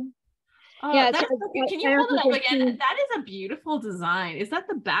yeah. Can you hold it up again? That is a beautiful design. Is that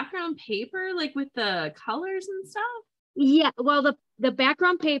the background paper, like with the colors and stuff? Yeah, well, the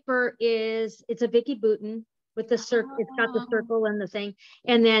background paper it's a Vicky Bouton with the circle. It's got the circle and the thing,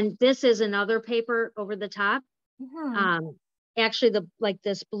 and then this is another paper over the top. Actually,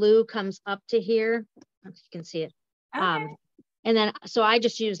 this blue comes up to here. If you can see it. Okay. And then so I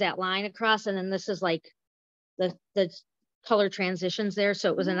just use that line across, and then this is like the color transitions there, so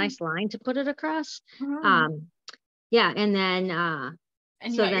it was a nice line to put it across. Yeah, and then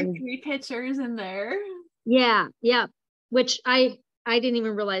and so you got your 3 pictures in there. Yeah, which I didn't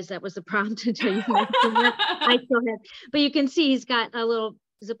even realize that was the prompt until you mentioned that. I still had, but you can see he's got a little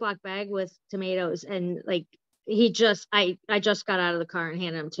Ziploc bag with tomatoes, and like I just got out of the car and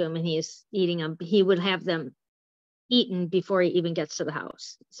handed them to him, and he's eating them. He would have them eaten before he even gets to the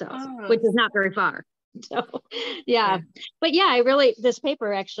house, so which is not very far. So yeah, but yeah, this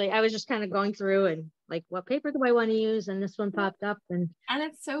paper, actually, I was just kind of going through and like, what paper do I want to use? And this one popped up, and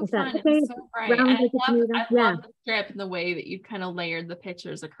it's so fun. It's so bright. I love the strip and the way that you kind of layered the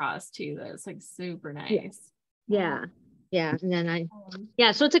pictures across too. That's like super nice. Yeah. And then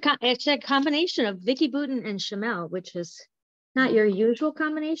so it's a combination of Vicky Bouton and Chamel, which is not your usual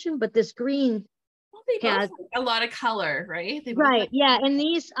combination, but this green has a lot of color, right? And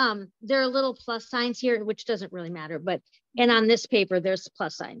these there are little plus signs here, which doesn't really matter, and on this paper there's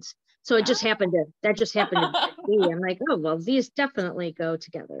plus signs, so it just happened to be. I'm like, oh well, these definitely go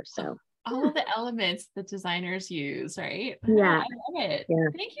together. So all of the elements that designers use, right? Yeah, I love it.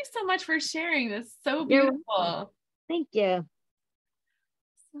 Thank you so much for sharing this. So beautiful. Thank you.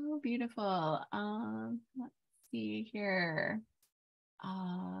 So beautiful. Let's see here.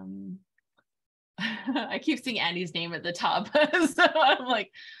 I keep seeing Andy's name at the top. So I'm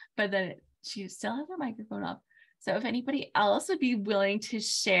like, but then she still has her microphone up. So if anybody else would be willing to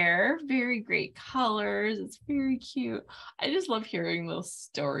share, very great colors. It's very cute. I just love hearing those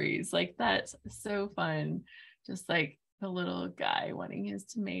stories. Like, that's so fun. Just like the little guy wanting his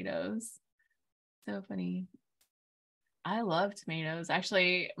tomatoes. So funny. I love tomatoes.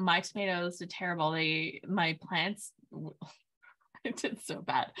 Actually, my tomatoes are terrible. My plants I did so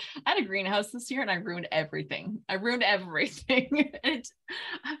bad. I had a greenhouse this year and I ruined everything. I ruined everything.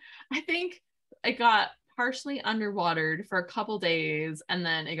 I think I got partially underwatered for a couple days and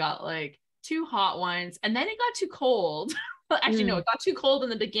then it got like too hot once and then it got too cold. Actually, no, it got too cold in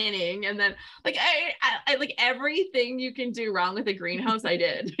the beginning. And then like I like everything you can do wrong with a greenhouse, I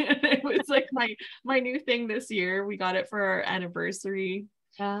did. It was like my new thing this year. We got it for our anniversary.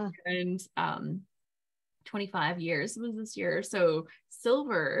 And 25 years was this year. So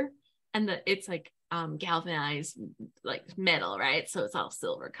silver and it's like galvanized like metal, right? So it's all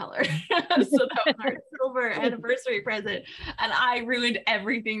silver color. So that was our silver anniversary present. And I ruined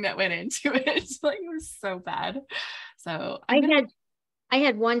everything that went into it. Like it was so bad. So I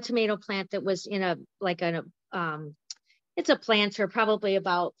had one tomato plant that was in it's a planter probably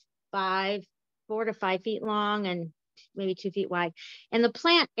about 4 to 5 feet long and maybe 2 feet wide. And the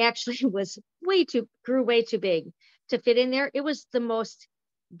plant actually was grew way too big to fit in there. It was the most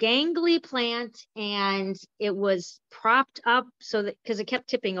gangly plant and it was propped up so that because it kept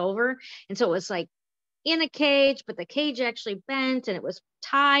tipping over. And so it was like in a cage, but the cage actually bent and it was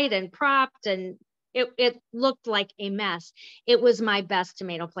tied and propped and it looked like a mess. It was my best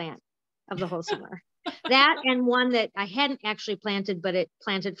tomato plant of the whole summer. That and one that I hadn't actually planted, but it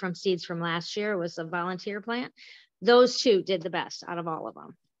planted from seeds from last year. It was a volunteer plant. Those two did the best out of all of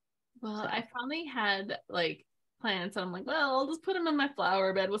them. Well, so. I finally had like plants and I'm like, well, I'll just put them in my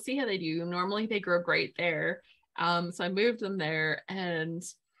flower bed. We'll see how they do. Normally they grow great there. So I moved them there and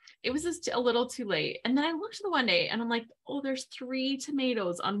it was just a little too late. And then I looked the one day and I'm like, oh, there's 3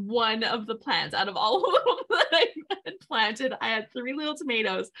 tomatoes on one of the plants out of all of them that I had planted. I had 3 little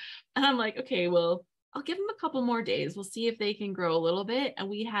tomatoes and I'm like, okay, well, I'll give them a couple more days. We'll see if they can grow a little bit. And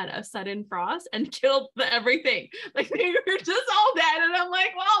we had a sudden frost and killed everything. Like they were just all dead. And I'm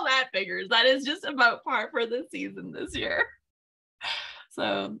like, well, that figures. That is just about par for the season this year.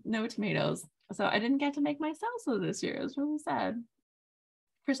 So no tomatoes. So I didn't get to make my salsa this year. It was really sad.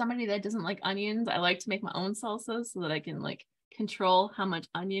 For somebody that doesn't like onions, I like to make my own salsa so that I can like control how much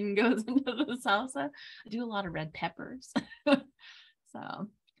onion goes into the salsa. I do a lot of red peppers. So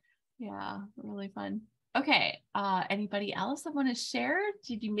yeah, really fun. Okay. Anybody else that want to share?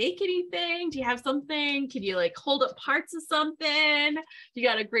 Did you make anything? Do you have something? Can you like hold up parts of something? You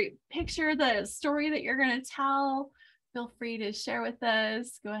got a great picture, the story that you're going to tell? Feel free to share with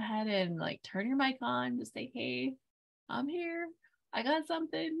us. Go ahead and like turn your mic on. Just say, hey, I'm here. I got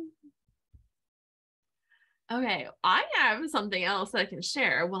something. Okay, I have something else I can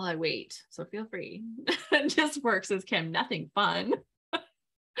share while I wait. So feel free. Just work, says Kim. Nothing fun.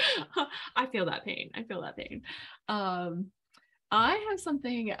 I feel that pain. I have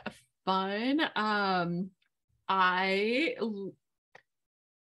something fun. I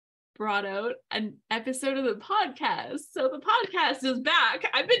brought out an episode of the podcast. So the podcast is back.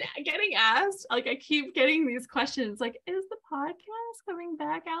 I've been getting asked, like I keep getting these questions like, is the podcast coming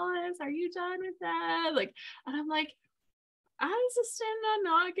back, Alice? Are you done with that? Like, and I'm like, I was just in a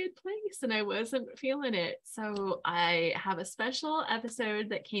not good place and I wasn't feeling it. So I have a special episode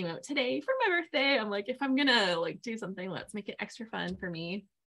that came out today for my birthday. I'm like, if I'm gonna like do something, let's make it extra fun for me.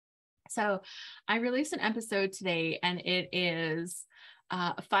 So I released an episode today and it is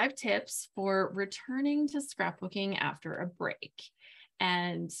 5 tips for returning to scrapbooking after a break.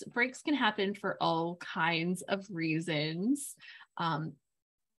 And breaks can happen for all kinds of reasons.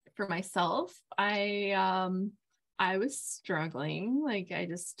 For myself, I was struggling. Like I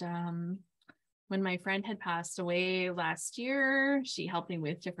just, when my friend had passed away last year, she helped me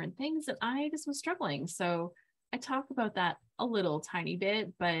with different things and I just was struggling. So I talk about that a little tiny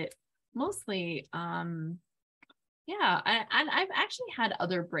bit, but mostly, yeah, and I've actually had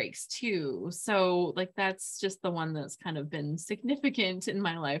other breaks too. So like, that's just the one that's kind of been significant in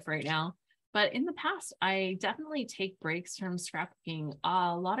my life right now. But in the past, I definitely take breaks from scrapbooking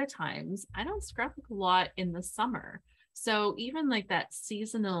a lot of times. I don't scrapbook a lot in the summer. So even like that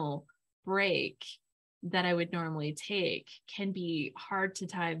seasonal break that I would normally take can be hard to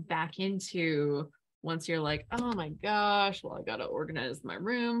dive back into once you're like, oh my gosh, well, I got to organize my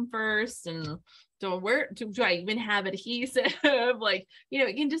room first. And where do I even have adhesive? Like, you know,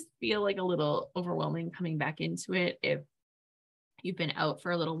 it can just feel like a little overwhelming coming back into it if you've been out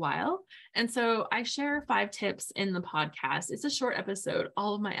for a little while. And so I share 5 tips in the podcast. It's a short episode.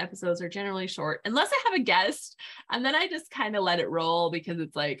 All of my episodes are generally short, unless I have a guest. And then I just kind of let it roll because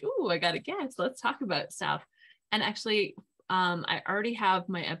it's like, ooh, I got a guest. Let's talk about stuff. And actually, I already have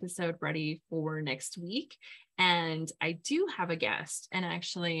my episode ready for next week. And I do have a guest. And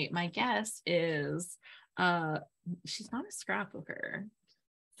actually, my guest is, she's not a scrapbooker.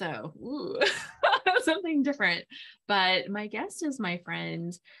 So, ooh. something different. But my guest is my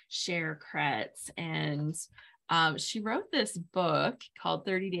friend Cher Kretz, and she wrote this book called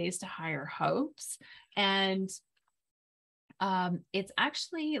 30 Days to Higher Hopes. And it's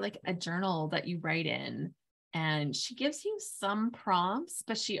actually like a journal that you write in, and she gives you some prompts,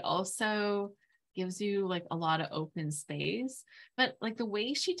 but she also gives you like a lot of open space. But like the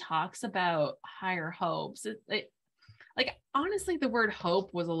way she talks about higher hopes, like honestly, the word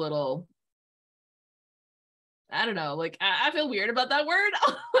hope was a little, I don't know, like I feel weird about that word.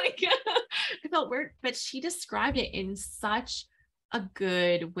 Like I felt weird, but she described it in such a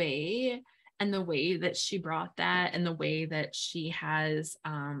good way. And the way that she brought that, and the way that she has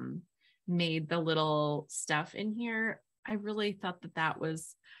made the little stuff in here, I really thought that that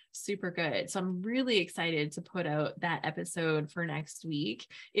was super good. So I'm really excited to put out that episode for next week.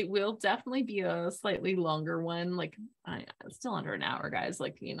 It will definitely be a slightly longer one, like still under an hour, guys,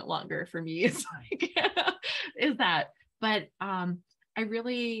 like, you know, longer for me is like is that, but I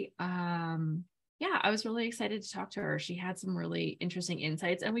really yeah, I was really excited to talk to her. She had some really interesting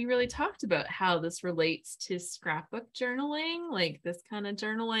insights, and we really talked about how this relates to scrapbook journaling, like this kind of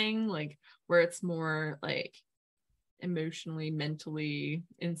journaling, like where it's more like emotionally, mentally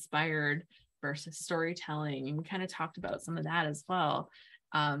inspired versus storytelling. And we kind of talked about some of that as well.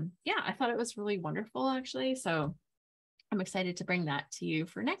 Yeah, I thought it was really wonderful, actually. So I'm excited to bring that to you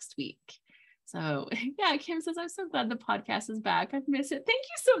for next week. So yeah, Kim says, I'm so glad the podcast is back. I've missed it. Thank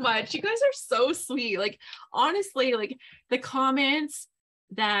you so much. You guys are so sweet. Like, honestly, like the comments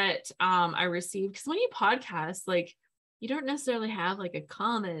that I received, because when you podcast, like you don't necessarily have like a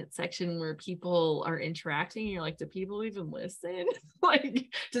comment section where people are interacting. You're like, do people even listen? Like,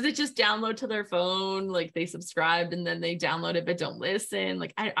 does it just download to their phone? Like they subscribed and then they download it but don't listen?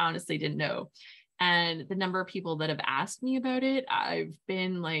 Like, I honestly didn't know. And the number of people that have asked me about it, I've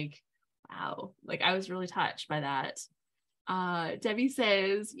been like, wow, like I was really touched by that. Debbie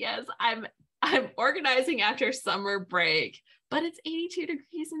says, yes, I'm organizing after summer break, but it's 82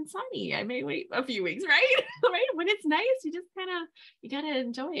 degrees and sunny. I may wait a few weeks, right? Right? When it's nice, you just you gotta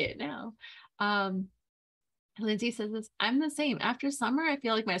enjoy it now. Lindsay says this, I'm the same. After summer, I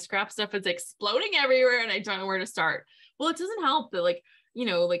feel like my scrap stuff is exploding everywhere and I don't know where to start. Well, it doesn't help that, like, you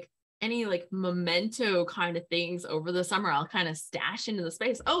know, like any like memento kind of things over the summer, I'll kind of stash into the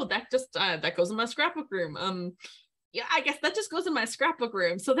space. Oh, that just that goes in my scrapbook room. Yeah, I guess that just goes in my scrapbook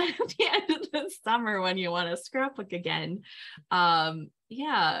room. So then at the end of the summer, when you want to scrapbook again,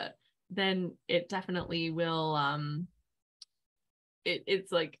 yeah, then it definitely will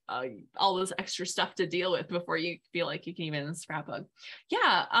it's like all this extra stuff to deal with before you feel like you can even scrapbook.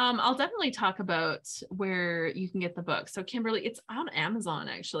 Yeah, I'll definitely talk about where you can get the book. So Kimberly, it's on Amazon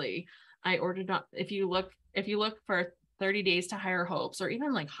actually. I ordered on, if you look for 30 Days to Higher Hopes, or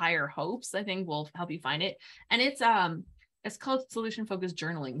even like Higher Hopes, I think will help you find it. And it's called Solution Focused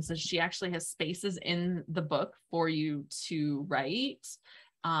Journaling. So she actually has spaces in the book for you to write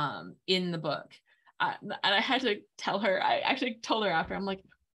in the book. And I had to tell her, I actually told her after, I'm like,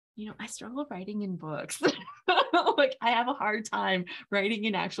 you know, I struggle writing in books. Like I have a hard time writing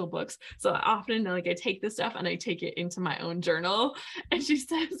in actual books. So often like I take this stuff and I take it into my own journal. And she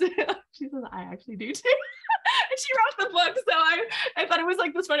says, I actually do too. And she wrote the book. So I thought it was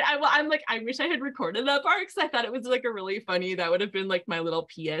like this funny. I'm like, I wish I had recorded that part, because I thought it was like a really funny, that would have been like my little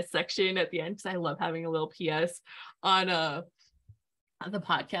PS section at the end, because I love having a little PS on the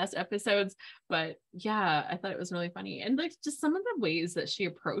podcast episodes. But yeah, I thought it was really funny. And like just some of the ways that she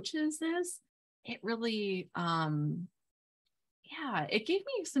approaches this, it really yeah, it gave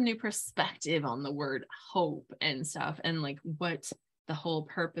me some new perspective on the word hope and stuff, and like what the whole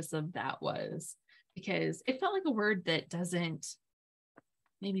purpose of that was, because it felt like a word that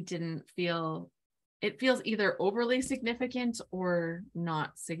didn't feel, it feels either overly significant or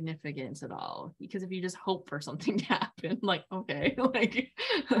not significant at all. Because if you just hope for something to happen, like, okay, like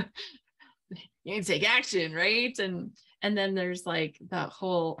you need to take action, right? And then there's like the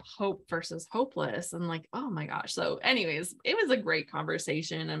whole hope versus hopeless, and like, oh my gosh. So anyways, it was a great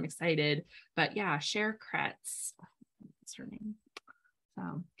conversation. I'm excited. But yeah, Cher Kretz, that's her name.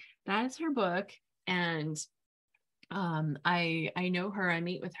 So that is her book. And I know her, I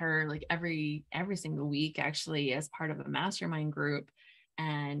meet with her like every single week, actually, as part of a mastermind group.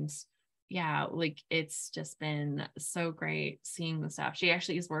 And yeah, like it's just been so great seeing the stuff. She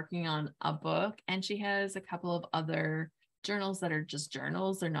actually is working on a book, and she has a couple of other journals that are just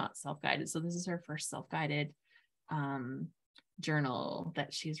journals. They're not self-guided. So this is her first self-guided journal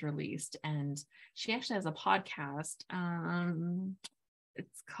that she's released. And she actually has a podcast.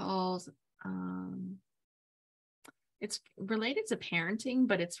 It's called it's related to parenting,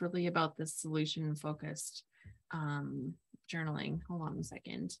 but it's really about this solution focused journaling. Hold on a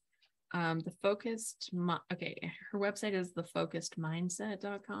second. Okay, her website is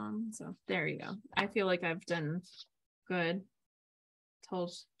thefocusedmindset.com. So there you go. I feel like I've done good.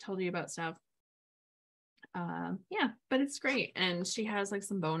 Told you about stuff. Yeah, but it's great. And she has like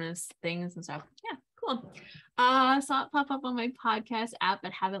some bonus things and stuff. Yeah, cool. Saw it pop up on my podcast app,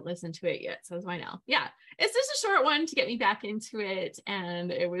 but haven't listened to it yet. So it's why now. Yeah, it's just a short one to get me back into it.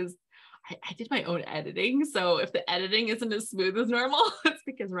 And it was I did my own editing. So if the editing isn't as smooth as normal, it's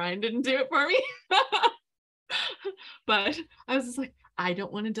because Ryan didn't do it for me. But I was just like, I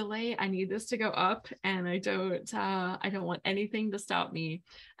don't want to delay. I need this to go up, and I don't want anything to stop me.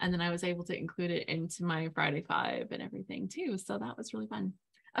 And then I was able to include it into my Friday 5 and everything too. So that was really fun.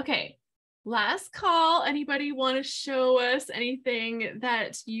 Okay. Last call. Anybody want to show us anything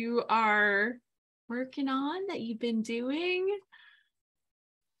that you are working on that you've been doing?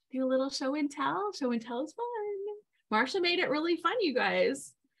 Do a little show and tell. Show and tell is fun. Marsha made it really fun, you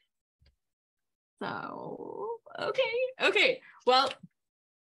guys. So, okay. Well,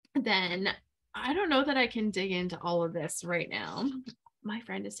 then I don't know that I can dig into all of this right now. My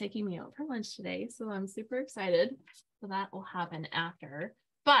friend is taking me out for lunch today, so I'm super excited. So that will happen after.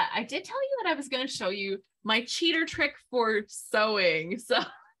 But I did tell you that I was going to show you my cheater trick for sewing. So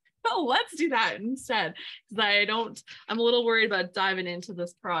let's do that instead, because I'm a little worried about diving into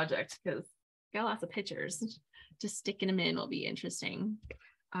this project because I got lots of pictures. Just sticking them in will be interesting.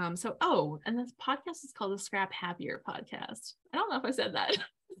 And this podcast is called the Scrap Happier Podcast. I don't know if I said that.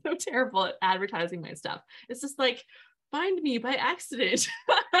 I'm so terrible at advertising my stuff. It's just like, find me by accident.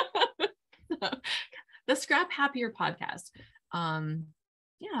 The Scrap Happier Podcast.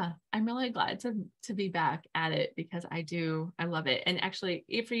 Yeah, I'm really glad to be back at it because I love it. And actually,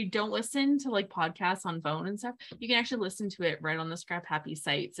 if you don't listen to like podcasts on phone and stuff, you can actually listen to it right on the Scrap Happy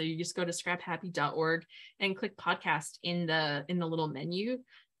site. So you just go to scraphappy.org and click podcast in the little menu,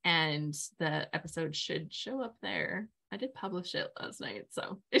 and the episode should show up there. I did publish it last night,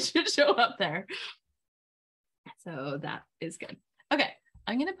 so it should show up there. So that is good. Okay,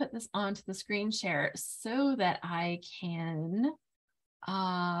 I'm gonna put this onto the screen share so that I can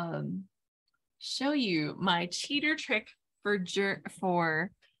show you my cheater trick for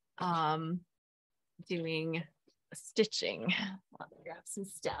doing stitching. Let me grab some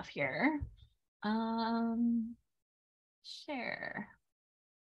stuff here. Share.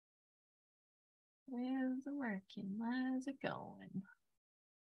 Where's it working? Where's it going?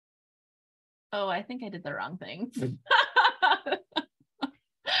 Oh, I think I did the wrong thing.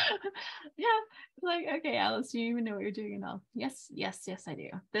 Yeah, like, okay, Alice, do you even know what you're doing and all? Yes, I do.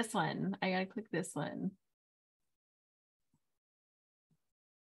 This one, I gotta click this one.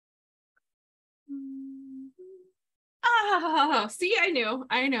 See, I know,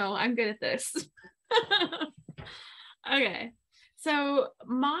 I'm good at this. Okay, so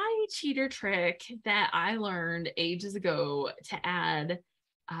my cheater trick that I learned ages ago to add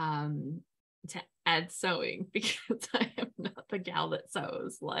sewing, because I am not the gal that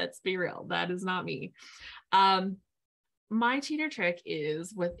sews. Let's be real, that is not me. My cheater trick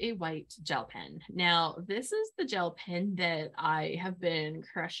is with a white gel pen. Now, this is the gel pen that I have been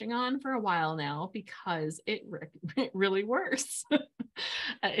crushing on for a while now because it really works.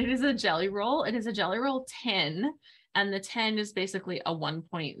 It is a jelly roll. It is a jelly roll 10. And the 10 is basically a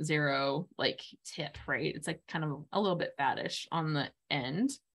 1.0 like tip, right? It's like kind of a little bit fattish on the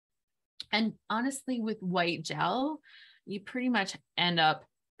end. And honestly, with white gel, you pretty much end up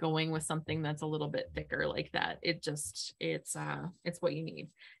going with something that's a little bit thicker like that. It's what you need.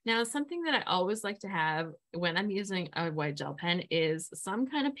 Now, something that I always like to have when I'm using a white gel pen is some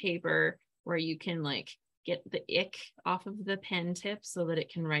kind of paper where you can like get the ick off of the pen tip so that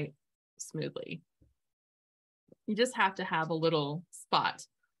it can write smoothly. You just have to have a little spot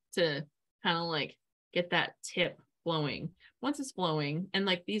to kind of like get that tip flowing. Once it's flowing, and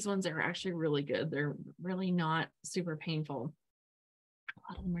like these ones are actually really good. They're really not super painful. A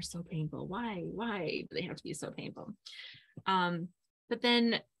lot of them are so painful. Why do they have to be so painful? But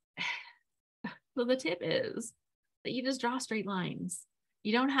then, so the tip is that you just draw straight lines.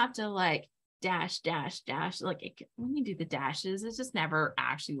 You don't have to like dash. Like when you do the dashes, it just never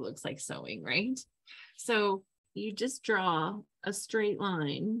actually looks like sewing, right? So you just draw a straight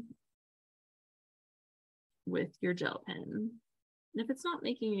line with your gel pen. And if it's not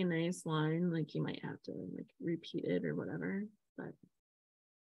making a nice line, like you might have to like repeat it or whatever, but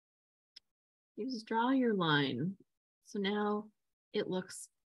you just draw your line. So now it looks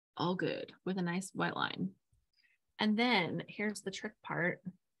all good with a nice white line. And then here's the trick part.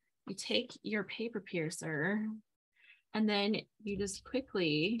 You take your paper piercer And then you just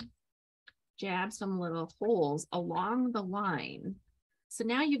quickly jab some little holes along the line. So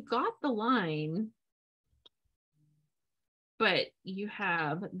now you've got the line, but you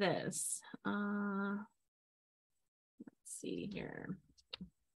have this. Let's see here.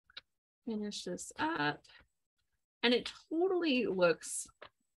 Finish this up. And it totally looks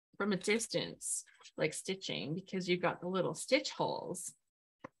from a distance like stitching because you've got the little stitch holes.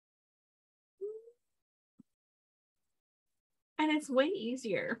 And it's way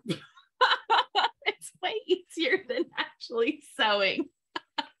easier. It's way easier than actually sewing.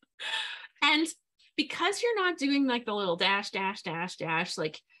 And because you're not doing like the little dash, dash, dash, dash,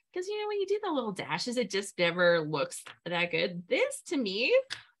 like, because you know, when you do the little dashes, it just never looks that good. This to me,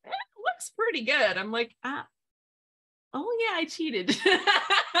 it looks pretty good. I'm like, oh yeah, I cheated.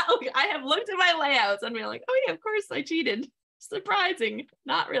 I have looked at my layouts and be like, oh yeah, of course I cheated. Surprising.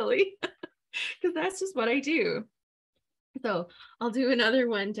 Not really. Because that's just what I do. So I'll do another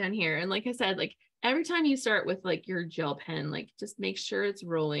one down here. And like I said, like every time you start with like your gel pen, like just make sure it's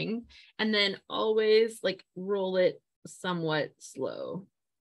rolling and then always like roll it somewhat slow.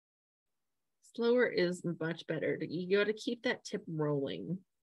 Slower is much better. You got to keep that tip rolling.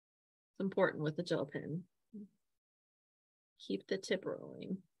 It's important with the gel pen. Keep the tip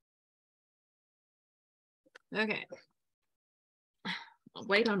rolling. Okay.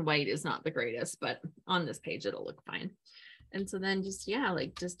 White on white is not the greatest, but on this page, it'll look fine. And so then just, yeah,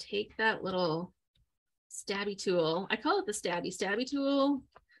 like just take that little stabby tool. I call it the stabby tool.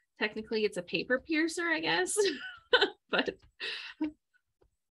 Technically, it's a paper piercer, I guess, but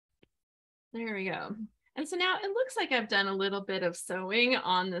there we go. And so now it looks like I've done a little bit of sewing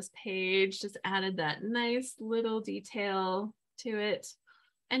on this page, just added that nice little detail to it.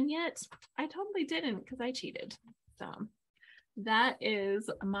 And yet I totally didn't because I cheated. So that is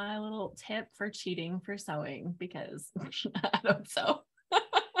my little tip for cheating for sewing because I don't sew.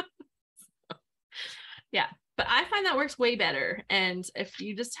 Yeah, but I find that works way better. And if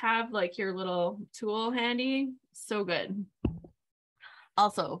you just have like your little tool handy, so good.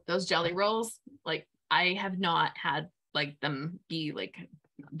 Also, those jelly rolls, like I have not had like them be like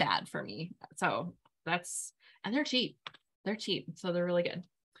bad for me. So that's, and they're cheap. They're cheap. So they're really good.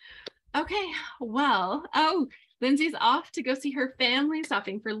 Okay, well, oh, Lindsay's off to go see her family,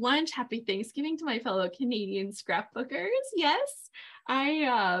 stopping for lunch. Happy Thanksgiving to my fellow Canadian scrapbookers. Yes,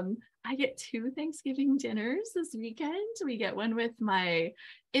 I get 2 Thanksgiving dinners this weekend. We get one with my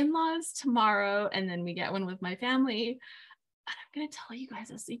in-laws tomorrow, and then we get one with my family. I'm gonna tell you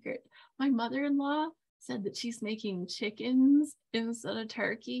guys a secret. My mother-in-law said that she's making chickens instead of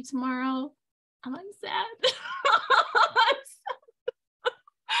turkey tomorrow. I'm like sad.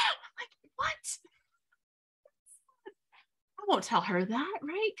 What? I won't tell her that,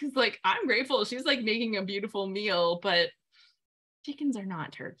 right? Because like I'm grateful she's like making a beautiful meal, but chickens are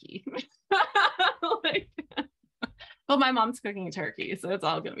not turkey. Like, but my mom's cooking a turkey, so it's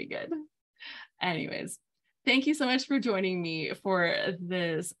all gonna be good. Anyways, thank you so much for joining me for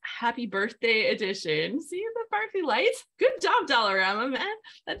this happy birthday edition. See the sparkly lights? Good job, Dollarama, man.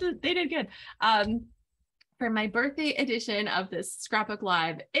 They did good. For my birthday edition of this Scrapbook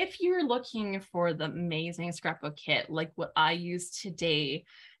Live, if you're looking for the amazing scrapbook kit like what I use today,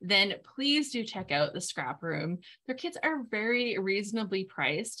 then please do check out the ScrapRoom. Their kits are very reasonably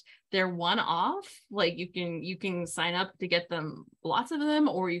priced. They're one-off, like you can sign up to get them, lots of them,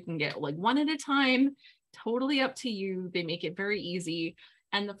 or you can get like one at a time. Totally up to you. They make it very easy.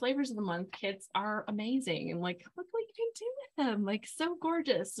 And the flavors of the month kits are amazing. And like, look what you can do with them. Like so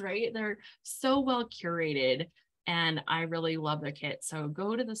gorgeous, right? They're so well curated and I really love their kit. So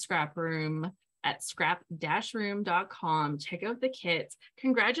go to the ScrapRoom at scrap-room.com. Check out the kits.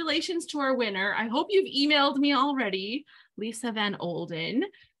 Congratulations to our winner. I hope you've emailed me already, Lisa Van Olden,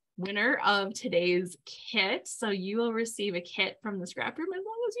 winner of today's kit. So you will receive a kit from the ScrapRoom as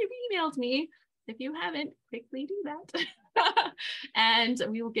long as you've emailed me. If you haven't, quickly do that. And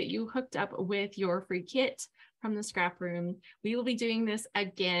we will get you hooked up with your free kit from the ScrapRoom. We will be doing this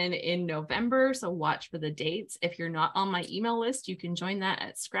again in November, so watch for the dates. If you're not on my email list, you can join that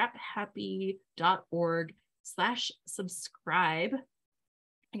at scraphappy.org/subscribe.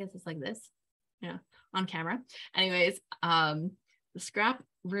 I guess it's like this, yeah, on camera. Anyways, the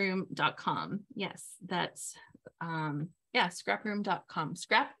scraproom.com. Yes, that's yeah, scraproom.com.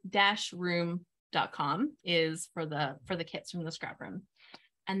 Scrap-room.com is for the kits from the ScrapRoom.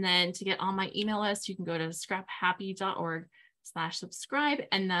 And then to get on my email list, you can go to scraphappy.org/subscribe,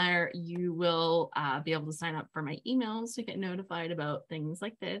 and there you will be able to sign up for my emails to get notified about things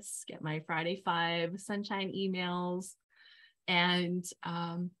like this, get my Friday 5 sunshine emails, and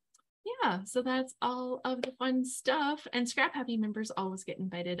yeah, so that's all of the fun stuff. And Scrap Happy members always get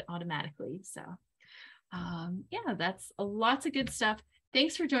invited automatically. So yeah, that's lots of good stuff.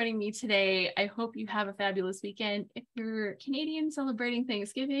 Thanks for joining me today. I hope you have a fabulous weekend. If you're Canadian celebrating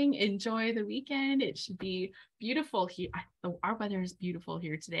Thanksgiving, enjoy the weekend. It should be beautiful here. Our weather is beautiful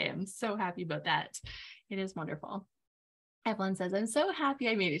here today. I'm so happy about that. It is wonderful. Evelyn says, I'm so happy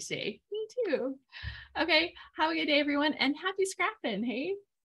I made it today. Me too. Okay, have a good day, everyone, and happy scrapping, hey?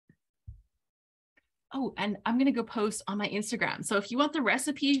 Oh, and I'm going to go post on my Instagram. So if you want the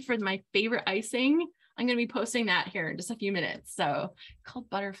recipe for my favorite icing, I'm going to be posting that here in just a few minutes. So called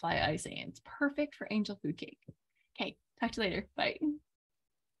butterfly icing. It's perfect for angel food cake. Okay, talk to you later. Bye.